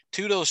like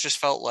 2 of those just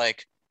felt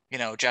like,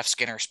 Jeff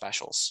Skinner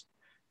specials.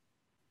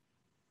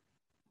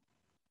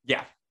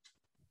 Yeah.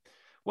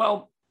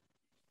 Well,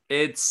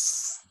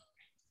 it's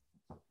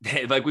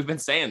like we've been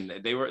saying,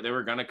 they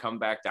were going to come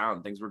back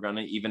down. Things were going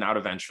to even out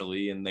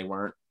eventually, and they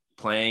weren't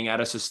playing at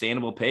a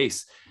sustainable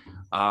pace.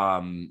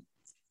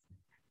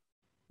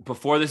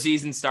 Before the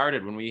season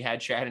started, when we had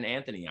Chad and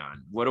Anthony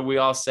on, what do we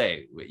all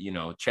say?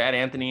 Chad,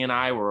 Anthony, and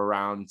I were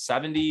around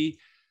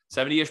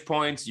 70-ish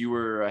points. You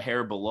were a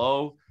hair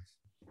below.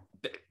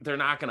 They're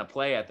not going to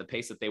play at the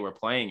pace that they were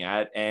playing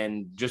at.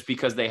 And just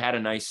because they had a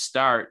nice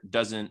start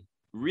doesn't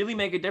really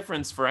make a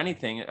difference for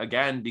anything,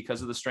 again,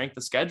 because of the strength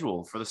of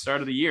schedule for the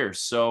start of the year.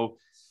 So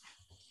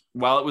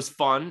while it was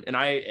fun and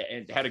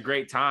I had a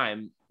great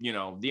time,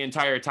 the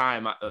entire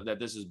time that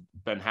this has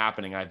been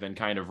happening, I've been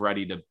kind of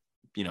ready to,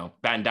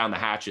 batten down the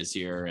hatches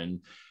here and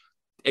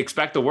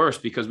expect the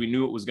worst because we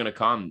knew it was going to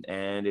come.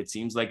 And it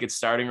seems like it's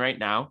starting right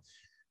now.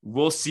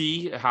 We'll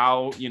see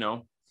how,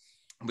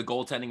 the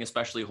goaltending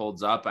especially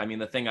holds up. I mean,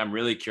 the thing I'm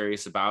really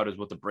curious about is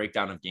what the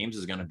breakdown of games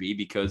is going to be,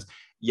 because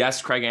yes,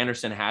 Craig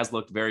Anderson has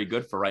looked very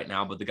good for right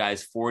now, but the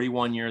guy's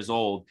 41 years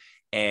old,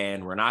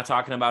 and we're not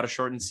talking about a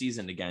shortened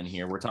season again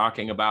here. We're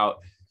talking about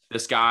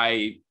this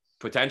guy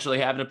potentially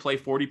having to play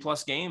 40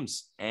 plus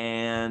games.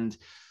 And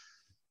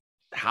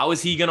how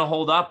is he going to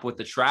hold up with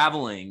the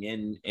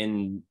traveling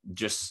and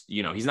just,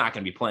 he's not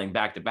going to be playing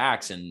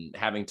back-to-backs, and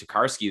having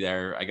Tokarski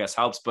there, I guess,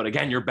 helps. But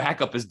again, your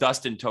backup is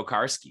Dustin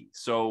Tokarski.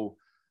 So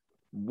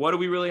what do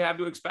we really have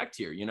to expect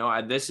here?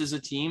 This is a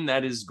team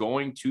that is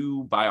going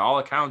to, by all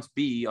accounts,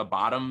 be a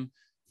bottom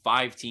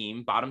 5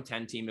 team, bottom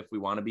 10 team if we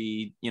want to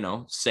be,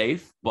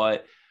 safe.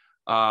 But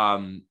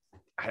my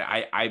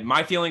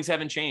feelings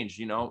haven't changed.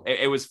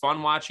 It was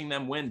fun watching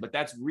them win, but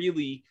that's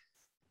really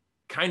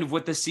kind of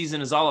what this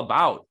season is all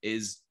about,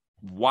 is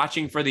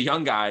watching for the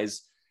young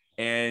guys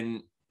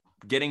and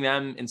getting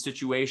them in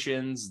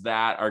situations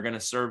that are going to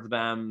serve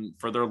them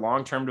for their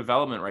long-term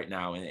development right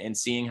now, and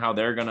seeing how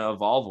they're going to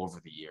evolve over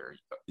the year,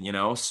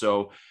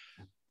 so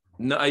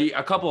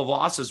a couple of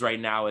losses right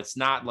now, it's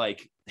not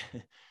like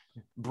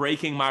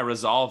breaking my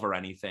resolve or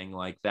anything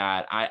like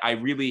that. I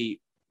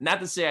really, not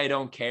to say I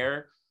don't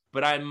care,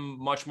 but I'm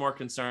much more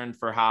concerned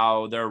for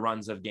how their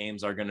runs of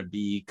games are going to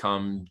be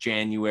come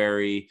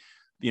January,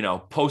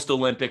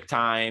 post-Olympic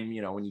time,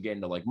 when you get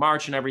into like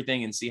March and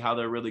everything, and see how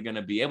they're really going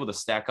to be able to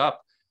stack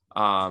up.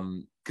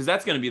 Because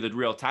that's going to be the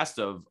real test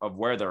of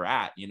where they're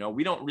at.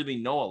 We don't really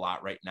know a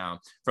lot right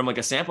now from like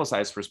a sample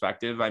size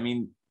perspective. I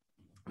mean,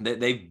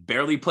 they've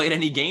barely played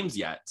any games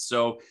yet.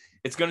 So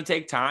it's going to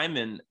take time.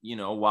 And,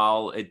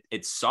 while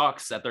it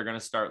sucks that they're going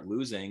to start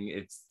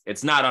losing,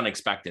 it's not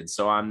unexpected.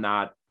 So I'm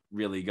not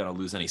really going to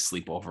lose any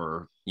sleep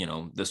over,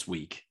 this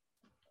week.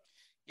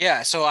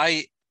 Yeah. So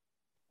I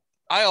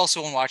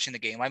also, when watching the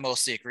game, I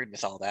mostly agreed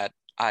with all that.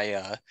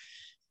 I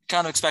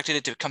kind of expected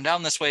it to come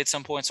down this way at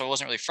some point, so I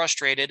wasn't really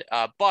frustrated.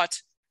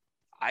 But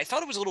I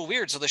thought it was a little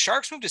weird. So the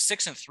Sharks moved to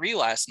 6-3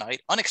 last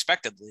night,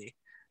 unexpectedly.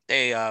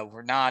 They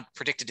were not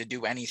predicted to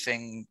do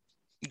anything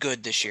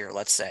good this year,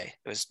 let's say.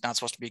 It was not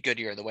supposed to be a good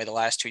year, the way the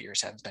last 2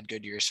 years haven't been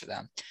good years for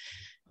them.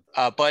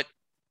 But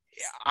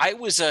I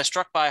was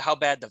struck by how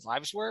bad the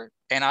vibes were.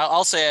 And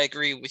I'll say I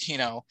agree with,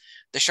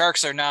 the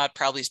Sharks are not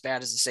probably as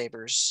bad as the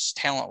Sabres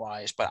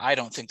talent-wise, but I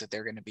don't think that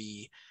they're going to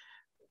be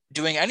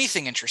doing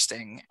anything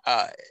interesting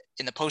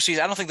in the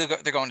postseason. I don't think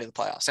they're going to the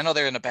playoffs. I know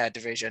they're in a bad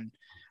division.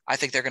 I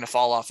think they're going to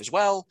fall off as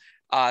well.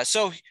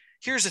 So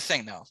here's the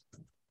thing, though.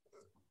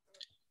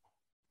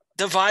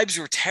 The vibes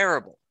were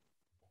terrible.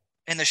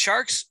 And the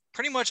Sharks,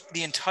 pretty much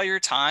the entire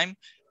time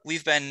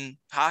we've been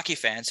hockey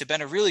fans, have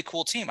been a really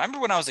cool team. I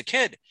remember when I was a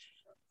kid,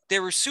 they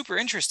were super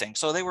interesting.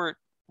 So they were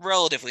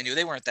relatively new.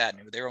 They weren't that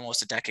new. They were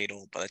almost a decade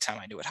old by the time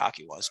I knew what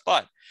hockey was.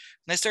 But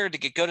when they started to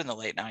get good in the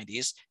late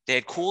 90s, they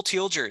had cool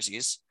teal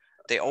jerseys.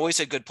 They always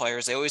had good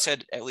players. They always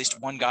had at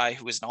least one guy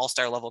who was an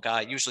all-star level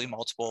guy, usually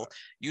multiple,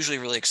 usually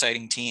really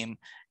exciting team.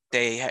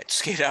 They had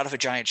skated out of a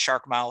giant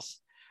shark mouth.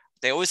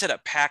 They always had a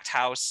packed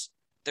house.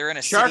 They're in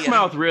a shark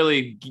mouth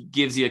really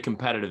gives you a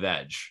competitive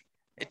edge.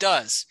 It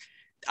does.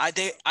 I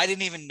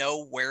didn't even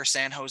know where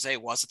San Jose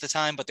was at the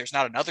time, but there's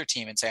not another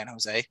team in San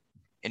Jose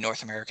in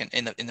North American,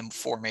 in the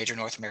four major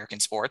North American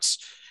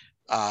sports.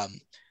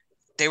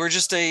 They were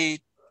just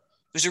it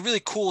was a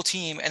really cool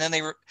team. And then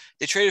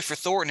they traded for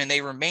Thornton, and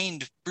they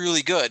remained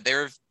really good.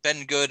 They've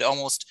been good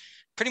almost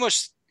pretty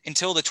much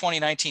until the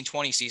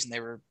 2019-20 season.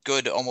 They were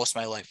good almost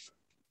my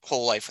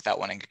whole life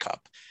without winning a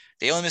cup.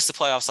 They only missed the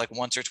playoffs like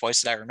once or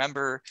twice that I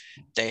remember.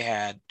 They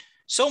had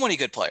so many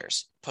good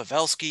players: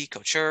 Pavelski,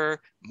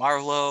 Couture,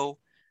 Marleau,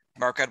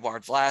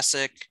 Marc-Edouard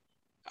Vlasic.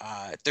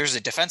 There's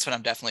a defenseman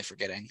I'm definitely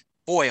forgetting.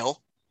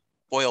 Boyle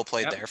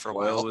played there for a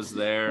while. Boyle was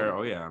there.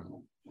 Oh yeah.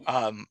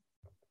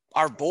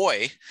 Our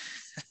boy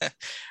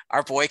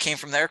came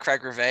from there.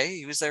 Craig Rivet.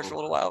 He was there for a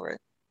little while, right?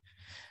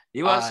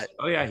 He was.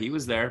 He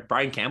was there.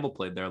 Brian Campbell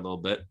played there a little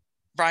bit.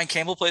 Brian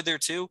Campbell played there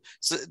too.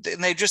 So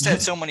and they just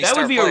had so many. That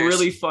star would be players. A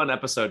really fun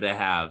episode to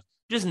have.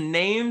 Just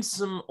name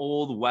some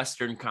old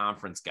Western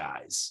Conference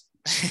guys.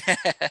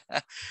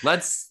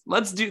 let's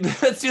do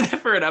that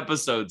for an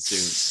episode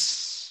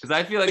soon, because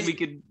I feel like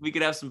we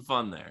could have some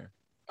fun there.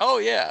 Oh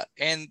yeah,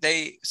 and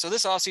so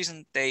this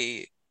offseason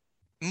they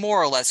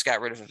more or less got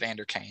rid of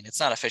Evander Kane.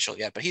 It's not official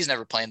yet, but he's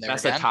never playing there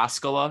again.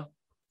 Toskala.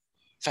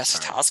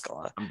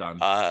 I'm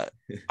done.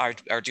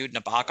 Our dude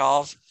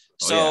Nabokov.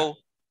 So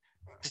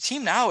the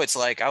team now, it's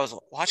like I was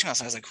watching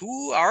us. I was like,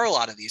 who are a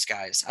lot of these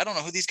guys? I don't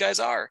know who these guys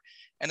are.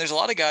 And there's a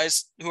lot of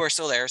guys who are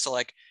still there. So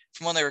like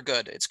from when they were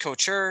good, it's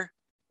Couture,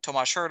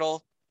 Tomas Hertl,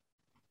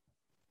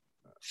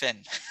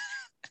 Finn.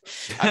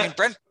 I mean,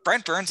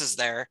 Brent Burns is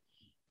there.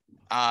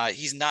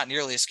 He's not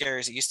nearly as scary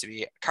as he used to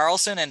be.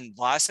 Carlson and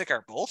Vlasic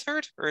are both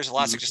hurt, or is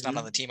Vlasic just not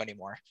on the team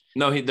anymore?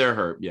 No, they're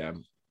hurt. Yeah.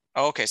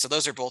 Oh, okay. So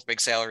those are both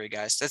big salary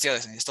guys. That's the other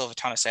thing. They still have a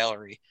ton of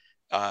salary,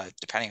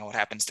 depending on what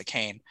happens to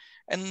Kane.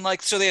 And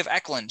so they have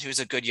Eklund, who's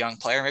a good young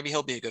player. Maybe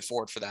he'll be a good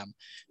forward for them.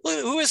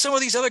 Who is some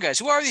of these other guys?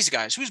 Who are these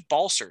guys? Who's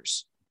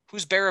Balsers?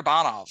 Who's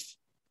Barabanov?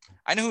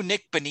 I know who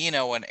Nick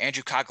Bonino and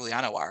Andrew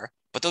Cogliano are,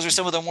 but those are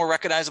some of the more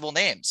recognizable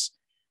names.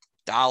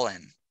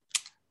 Dahlin,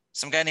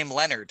 some guy named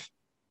Leonard,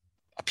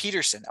 a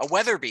Peterson, a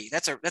Weatherby.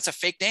 That's a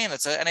fake name.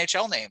 That's an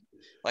NHL name,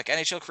 like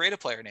NHL creative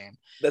player name.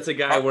 That's a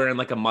guy wearing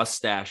like a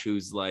mustache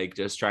who's like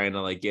just trying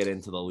to like get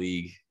into the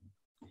league.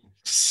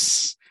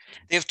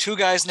 They have two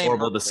guys named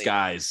Horrible Merkley.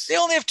 Disguise. They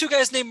only have two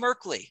guys named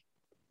Merkley.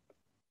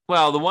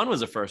 Well, the one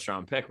was a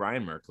first-round pick,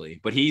 Ryan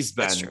Merkley, but he's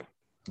been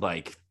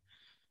like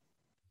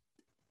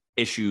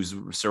issues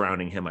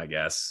surrounding him, I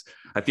guess.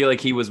 I feel like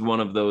he was one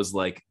of those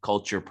like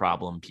culture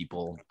problem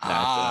people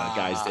that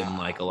guys didn't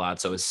like a lot,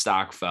 so his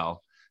stock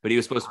fell. But he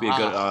was supposed to be a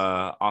good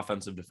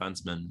offensive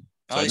defenseman.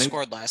 So he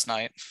scored last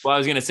night. Well, I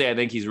was going to say, I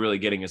think he's really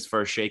getting his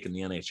first shake in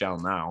the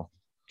NHL now.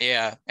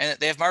 Yeah, and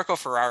they have Marco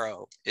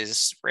Ferraro,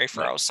 is Ray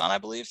Ferraro's son, I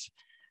believe.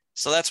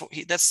 So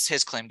that's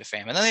his claim to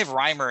fame. And then they have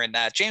Reimer and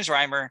James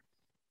Reimer.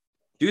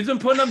 Dude's been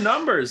putting up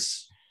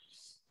numbers.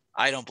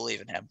 I don't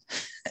believe in him.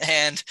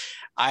 And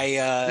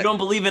You don't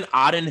believe in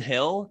Auden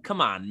Hill?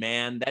 Come on,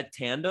 man. That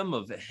tandem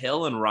of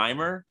Hill and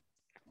Reimer.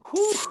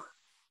 Whew.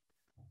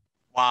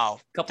 Wow.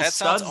 Couple That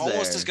sounds studs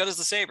almost there. as good as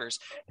the Sabres.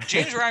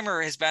 James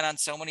Reimer has been on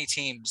so many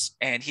teams,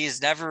 and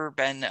he's never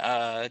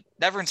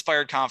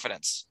inspired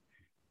confidence.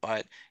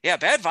 But yeah,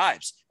 bad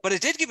vibes. But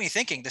it did get me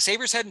thinking. The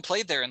Sabres hadn't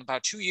played there in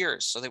about 2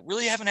 years, so they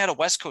really haven't had a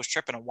West Coast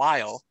trip in a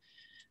while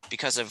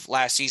because of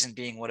last season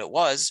being what it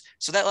was.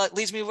 So that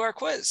leads me to our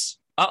quiz.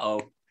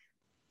 Uh-oh.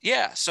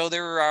 Yeah, so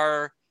there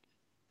are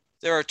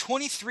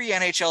 23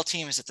 NHL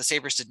teams that the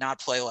Sabres did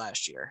not play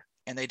last year,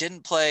 and they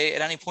didn't play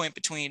at any point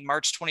between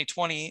March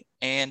 2020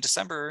 and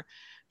December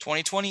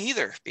 2020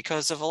 either,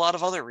 because of a lot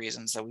of other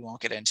reasons that we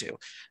won't get into.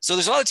 So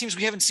there's a lot of teams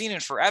we haven't seen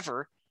in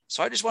forever.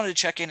 So I just wanted to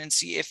check in and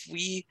see if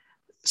we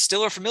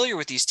still are familiar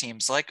with these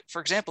teams. Like,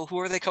 for example, who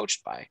are they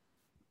coached by?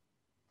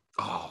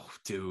 Oh,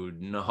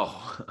 dude, no.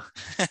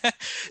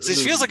 So it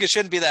feels like it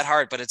shouldn't be that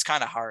hard, but it's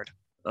kind of hard.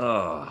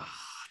 Oh,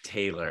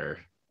 Taylor.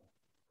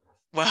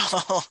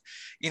 Well,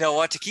 you know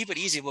what? To keep it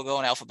easy, we'll go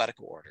in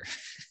alphabetical order.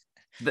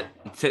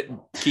 To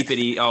keep it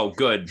easy. Oh,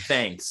 good.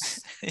 Thanks.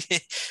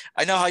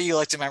 I know how you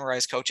like to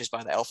memorize coaches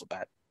by the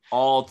alphabet.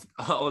 All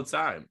the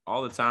time.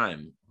 All the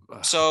time.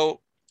 Ugh,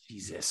 So,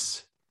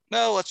 Jesus.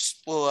 no,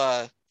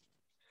 we'll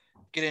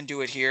get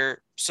into it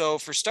here. So,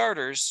 for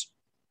starters,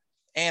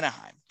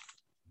 Anaheim.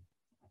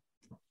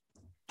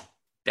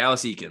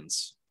 Dallas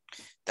Eakins.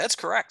 That's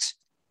correct.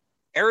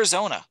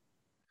 Arizona.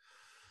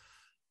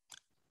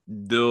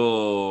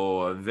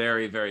 The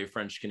very, very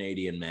French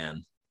Canadian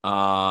man.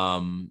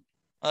 Well,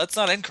 that's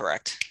not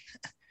incorrect.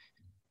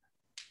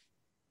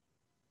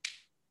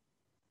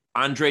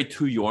 Andre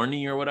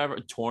Tourigny or whatever.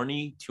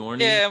 Tourney.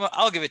 Yeah,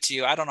 I'll give it to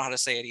you. I don't know how to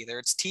say it either.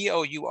 It's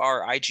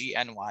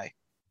Tourigny.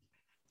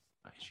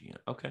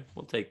 Okay,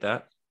 we'll take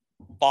that.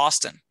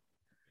 Boston.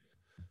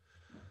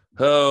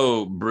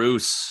 Oh,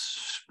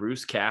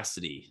 Bruce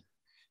Cassidy.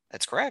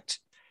 That's correct.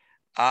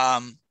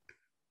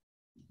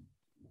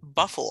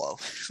 Buffalo.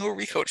 Who are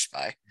we coached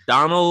by?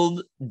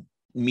 Donald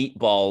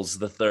Meatballs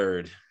the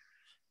third.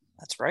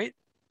 That's right.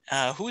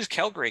 Who is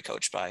Calgary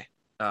coached by?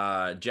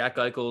 Jack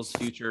Eichel's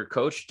future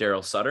coach,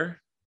 Daryl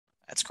Sutter.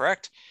 That's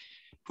correct.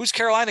 Who's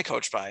Carolina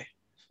coached by?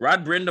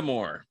 Rod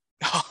Brindamore.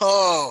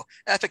 Oh,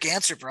 epic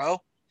answer, bro.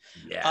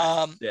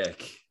 Yeah,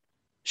 sick.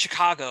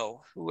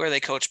 Chicago. Who are they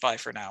coached by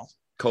for now?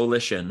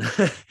 Coalition.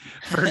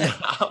 For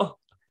now.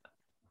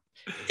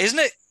 Isn't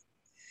it?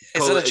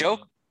 Is it a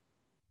joke?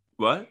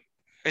 What?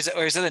 Is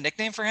it a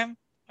nickname for him?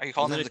 Are you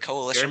calling him the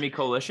Coalition? Jeremy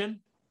Coalition?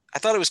 I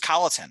thought it was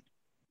Colleton.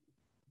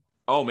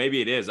 Oh,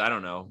 maybe it is. I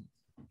don't know.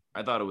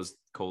 I thought it was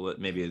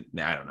maybe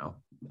I don't know.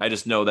 I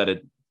just know that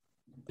it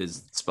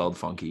is spelled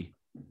funky.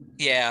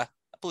 Yeah,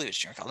 I believe it's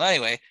Jared Colleton.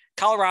 Anyway,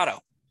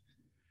 Colorado.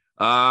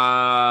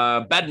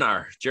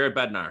 Jared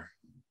Bednar.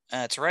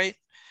 That's right.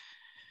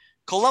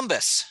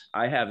 Columbus.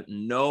 I have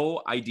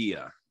no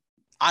idea.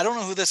 I don't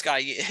know who this guy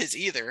is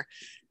either.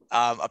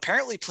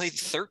 Apparently played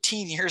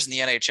 13 years in the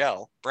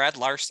NHL. Brad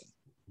Larson.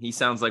 He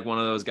sounds like one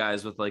of those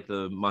guys with like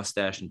the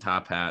mustache and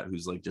top hat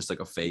who's like just like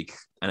a fake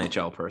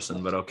NHL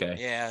person, but okay.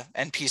 Yeah,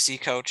 NPC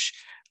coach.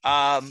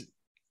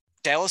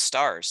 Dallas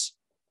Stars.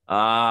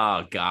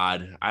 Oh,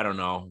 God. I don't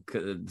know.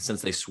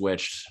 Since they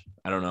switched,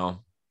 I don't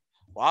know.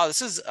 Wow,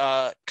 this is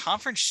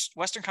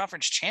Western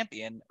Conference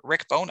champion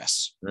Rick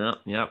Bowness.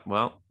 Yeah.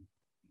 Well,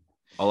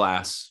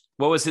 alas.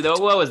 What was he though?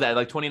 What was that?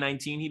 Like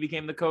 2019 he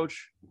became the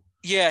coach?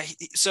 Yeah,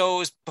 so it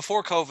was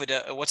before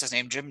COVID. What's his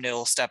name? Jim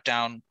Nill stepped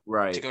down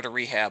right to go to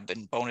rehab,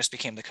 and Bowness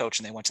became the coach,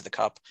 and they went to the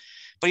Cup.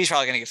 But he's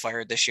probably going to get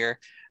fired this year.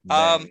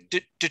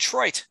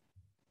 Detroit.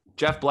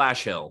 Jeff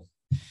Blashill.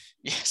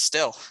 Yeah,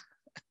 still.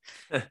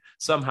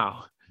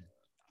 Somehow.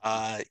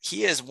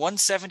 He is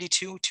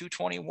 172,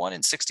 221,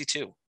 and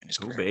 62 in his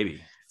career. Oh,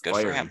 baby. Good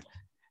for him.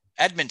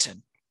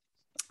 Edmonton.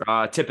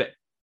 Tippett.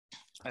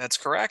 That's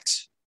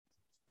correct.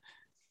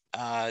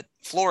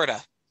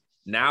 Florida.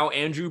 Now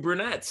Andrew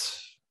Brunette.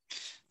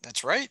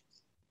 That's right.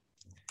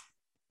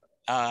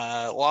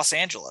 Los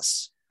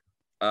Angeles.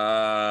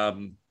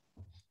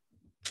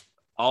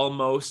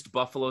 Almost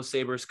Buffalo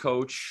Sabres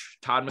coach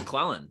Todd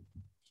McClellan.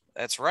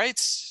 That's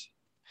right.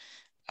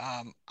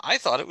 I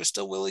thought it was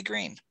still Willie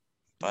Green,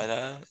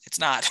 but it's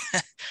not.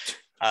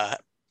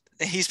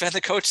 He's been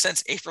the coach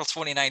since April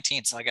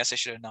 2019, so I guess I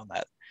should have known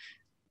that.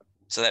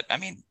 So that,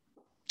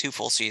 2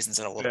 full seasons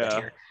and a little bit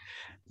here.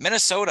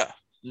 Minnesota.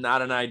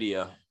 Not an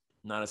idea.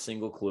 Not a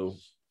single clue.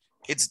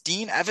 It's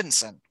Dean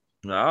Evanson.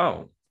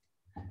 Oh.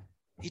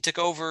 He took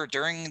over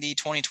during the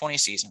 2020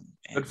 season.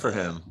 Good for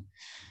him.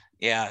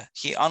 Yeah,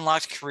 he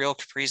unlocked Kirill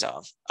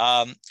Kaprizov.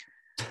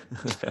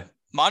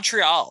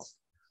 Montreal.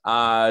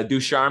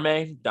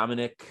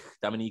 Dominique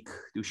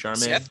Ducharme.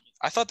 See,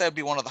 I thought that would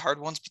be one of the hard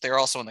ones, but they were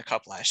also in the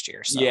Cup last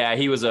year. So. Yeah,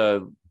 he was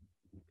a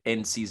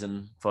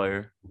in-season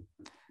hire.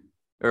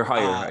 Or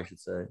hire, I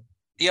should say.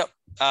 Yep.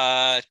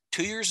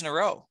 2 years in a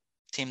row.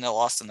 Team that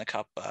lost in the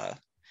Cup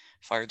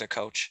fired their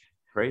coach.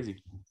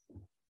 Crazy.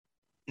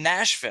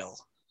 Nashville.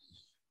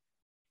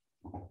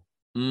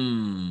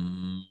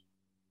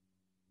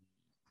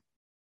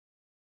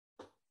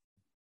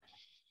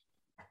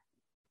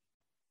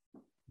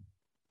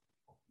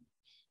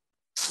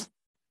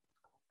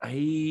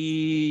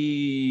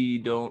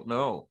 I don't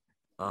know.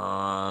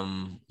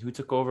 Who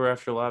took over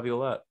after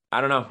Laviolette?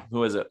 I don't know.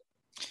 Who is it?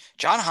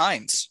 John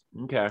Hines.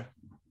 Okay.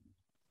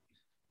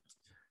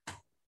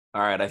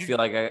 All right. I feel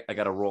like I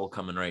got a roll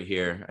coming right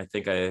here. I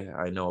think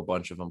I know a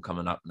bunch of them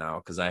coming up now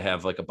because I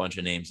have like a bunch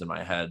of names in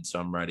my head. So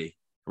I'm ready.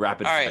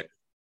 Rapid All fire. right.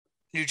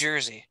 New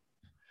Jersey.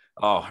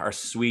 Oh, our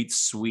sweet,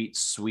 sweet,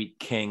 sweet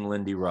king,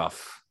 Lindy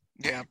Ruff.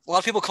 Yeah. A lot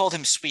of people called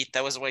him sweet.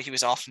 That was the way he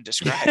was often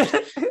described.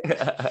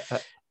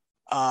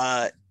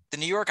 The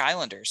New York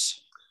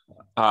Islanders.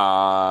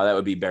 That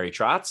would be Barry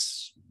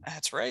Trotz.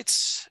 That's right.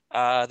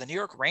 The New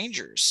York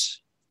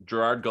Rangers.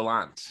 Gerard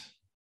Gallant.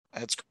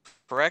 That's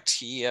correct.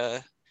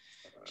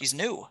 He's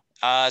new.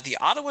 The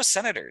Ottawa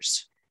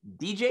Senators.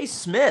 DJ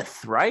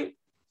Smith, right?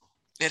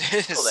 It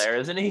is. Still there,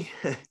 isn't he?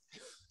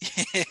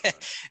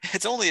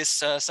 It's only his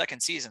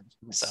second season.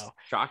 So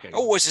shocking.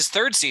 Oh, it was his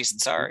third season.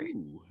 Sorry.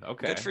 Ooh,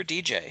 okay. Good for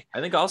DJ.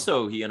 I think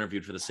also he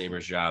interviewed for the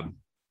Sabres job.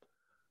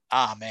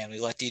 Ah, man, we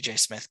let DJ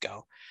Smith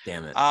go.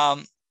 Damn it.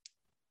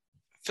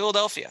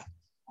 Philadelphia.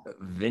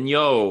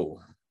 Vigneault.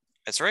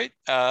 That's right.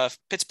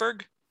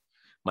 Pittsburgh.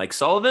 Mike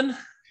Sullivan.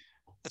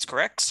 That's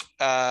correct.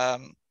 What's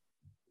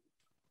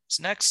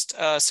next?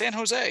 San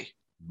Jose.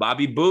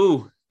 Bobby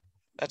Boo.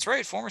 That's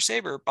right. Former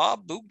Sabre,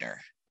 Bob Boughner,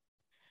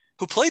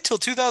 who played till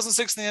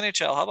 2006 in the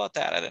NHL. How about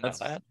that? I didn't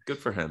know that. Good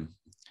for him.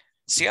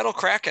 Seattle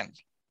Kraken.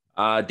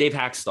 Dave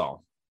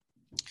Hackstall.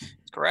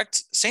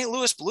 Correct. St.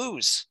 Louis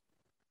Blues.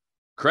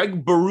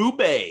 Craig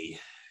Berube.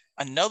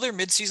 Another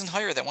midseason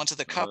hire that went to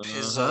the Cup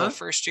his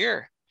first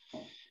year.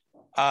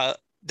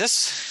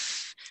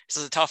 This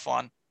is a tough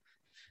one.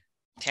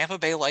 Tampa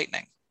Bay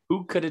Lightning.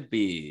 Who could it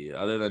be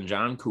other than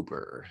John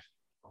Cooper?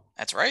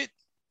 That's right.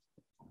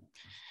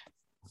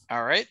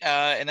 All right.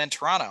 And then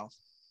Toronto.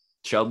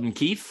 Sheldon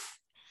Keefe.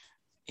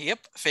 Yep.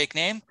 Fake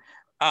name.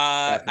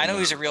 I know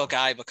he's a real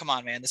guy, but come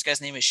on, man. This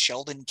guy's name is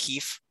Sheldon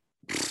Keefe.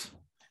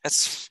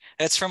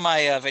 That's from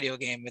my video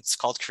game. It's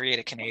called Create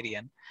a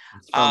Canadian.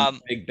 It's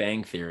from Big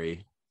Bang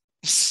Theory.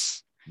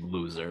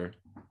 Loser.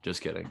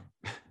 Just kidding.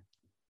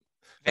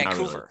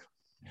 Vancouver.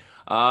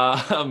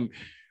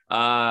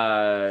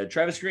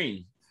 Travis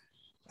Green.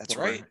 That's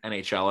right.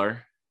 NHLer.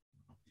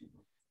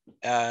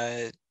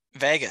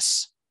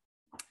 Vegas.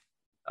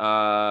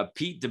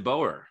 Pete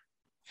DeBoer.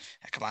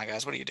 Come on,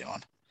 guys. What are you doing?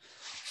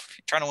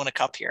 You're trying to win a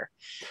cup here.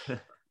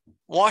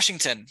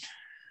 Washington.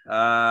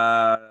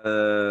 Another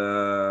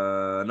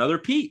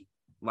Pete.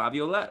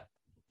 Laviolette.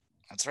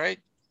 That's right.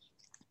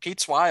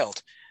 Pete's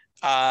wild.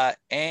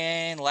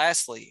 And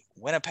lastly,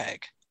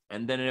 Winnipeg.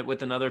 And then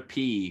with another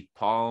P,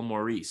 Paul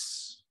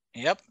Maurice.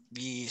 Yep.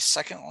 The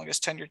second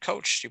longest tenured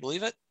coach. Do you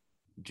believe it?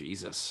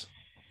 Jesus.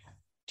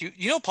 Do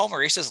you know Paul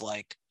Maurice is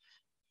like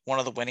one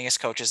of the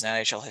winningest coaches in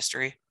NHL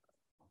history?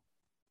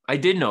 I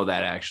did know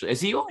that, actually.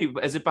 Is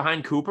it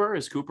behind Cooper?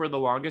 Is Cooper the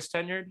longest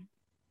tenured?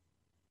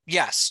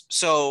 Yes.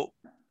 So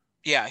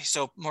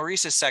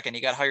Maurice is second.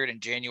 He got hired in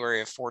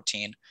January of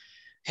 2014.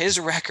 His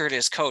record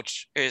as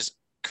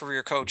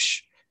career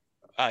coach,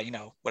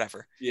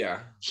 whatever. Yeah.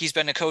 He's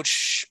been a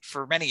coach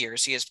for many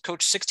years. He has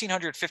coached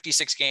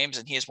 1,656 games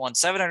and he has won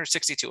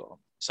 762 of them.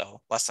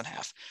 So less than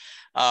half.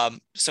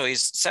 So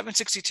he's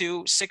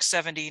 762,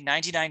 670,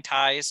 99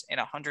 ties, and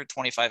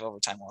 125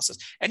 overtime losses.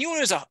 Anyone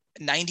who has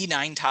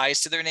 99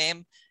 ties to their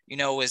name,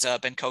 has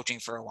been coaching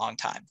for a long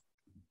time.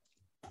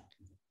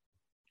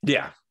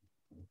 Yeah.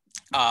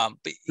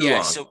 But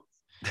yeah, so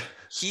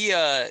he,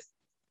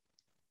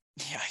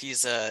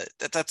 he's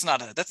that's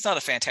not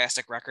a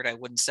fantastic record, I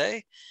wouldn't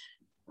say.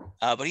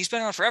 But he's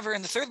been around forever.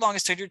 And the third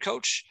longest tenured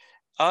coach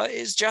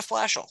is Jeff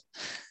Blashill.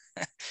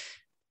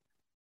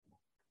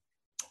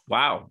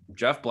 Wow.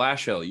 Jeff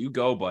Blashill, you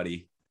go,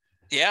 buddy.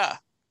 Yeah.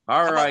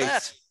 All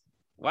right.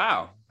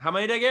 Wow. How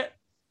many did I get?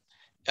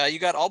 You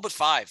got all but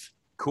 5.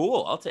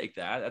 Cool. I'll take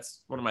that.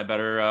 That's one of my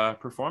better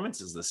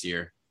performances this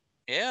year.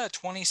 Yeah.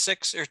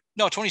 27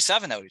 though.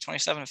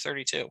 27 of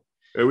 32.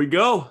 There we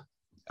go.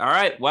 All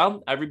right.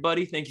 Well,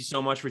 everybody, thank you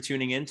so much for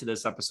tuning in to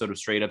this episode of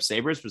Straight Up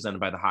Sabres presented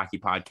by the Hockey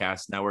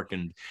Podcast Network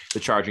and the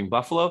Charging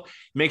Buffalo.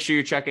 Make sure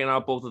you're checking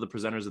out both of the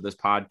presenters of this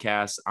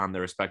podcast on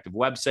their respective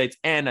websites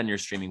and on your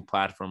streaming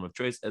platform of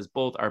choice, as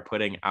both are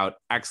putting out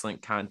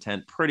excellent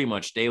content pretty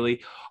much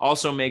daily.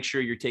 Also, make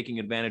sure you're taking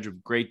advantage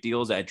of great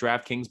deals at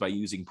DraftKings by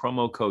using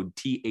promo code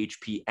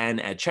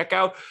THPN at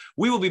checkout.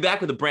 We will be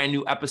back with a brand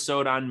new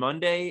episode on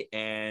Monday,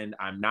 and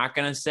I'm not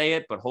going to say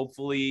it, but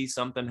hopefully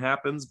something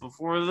happens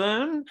before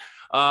then.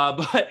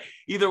 But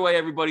either way,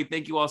 everybody,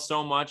 thank you all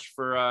so much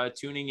for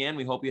tuning in.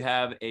 We hope you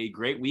have a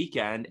great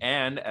weekend.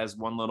 And as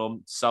one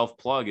little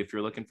self-plug, if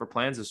you're looking for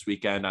plans this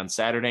weekend, on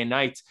Saturday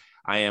night,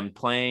 I am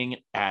playing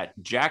at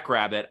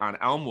Jackrabbit on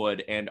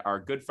Elmwood, and our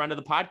good friend of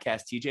the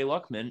podcast, TJ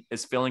Luckman,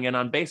 is filling in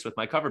on bass with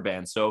my cover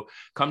band. So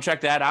come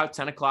check that out,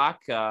 10 o'clock.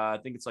 I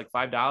think it's like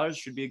 $5.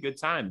 Should be a good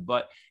time.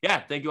 But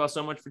yeah, thank you all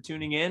so much for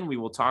tuning in. We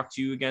will talk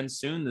to you again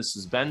soon. This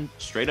has been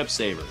Straight Up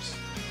Sabres.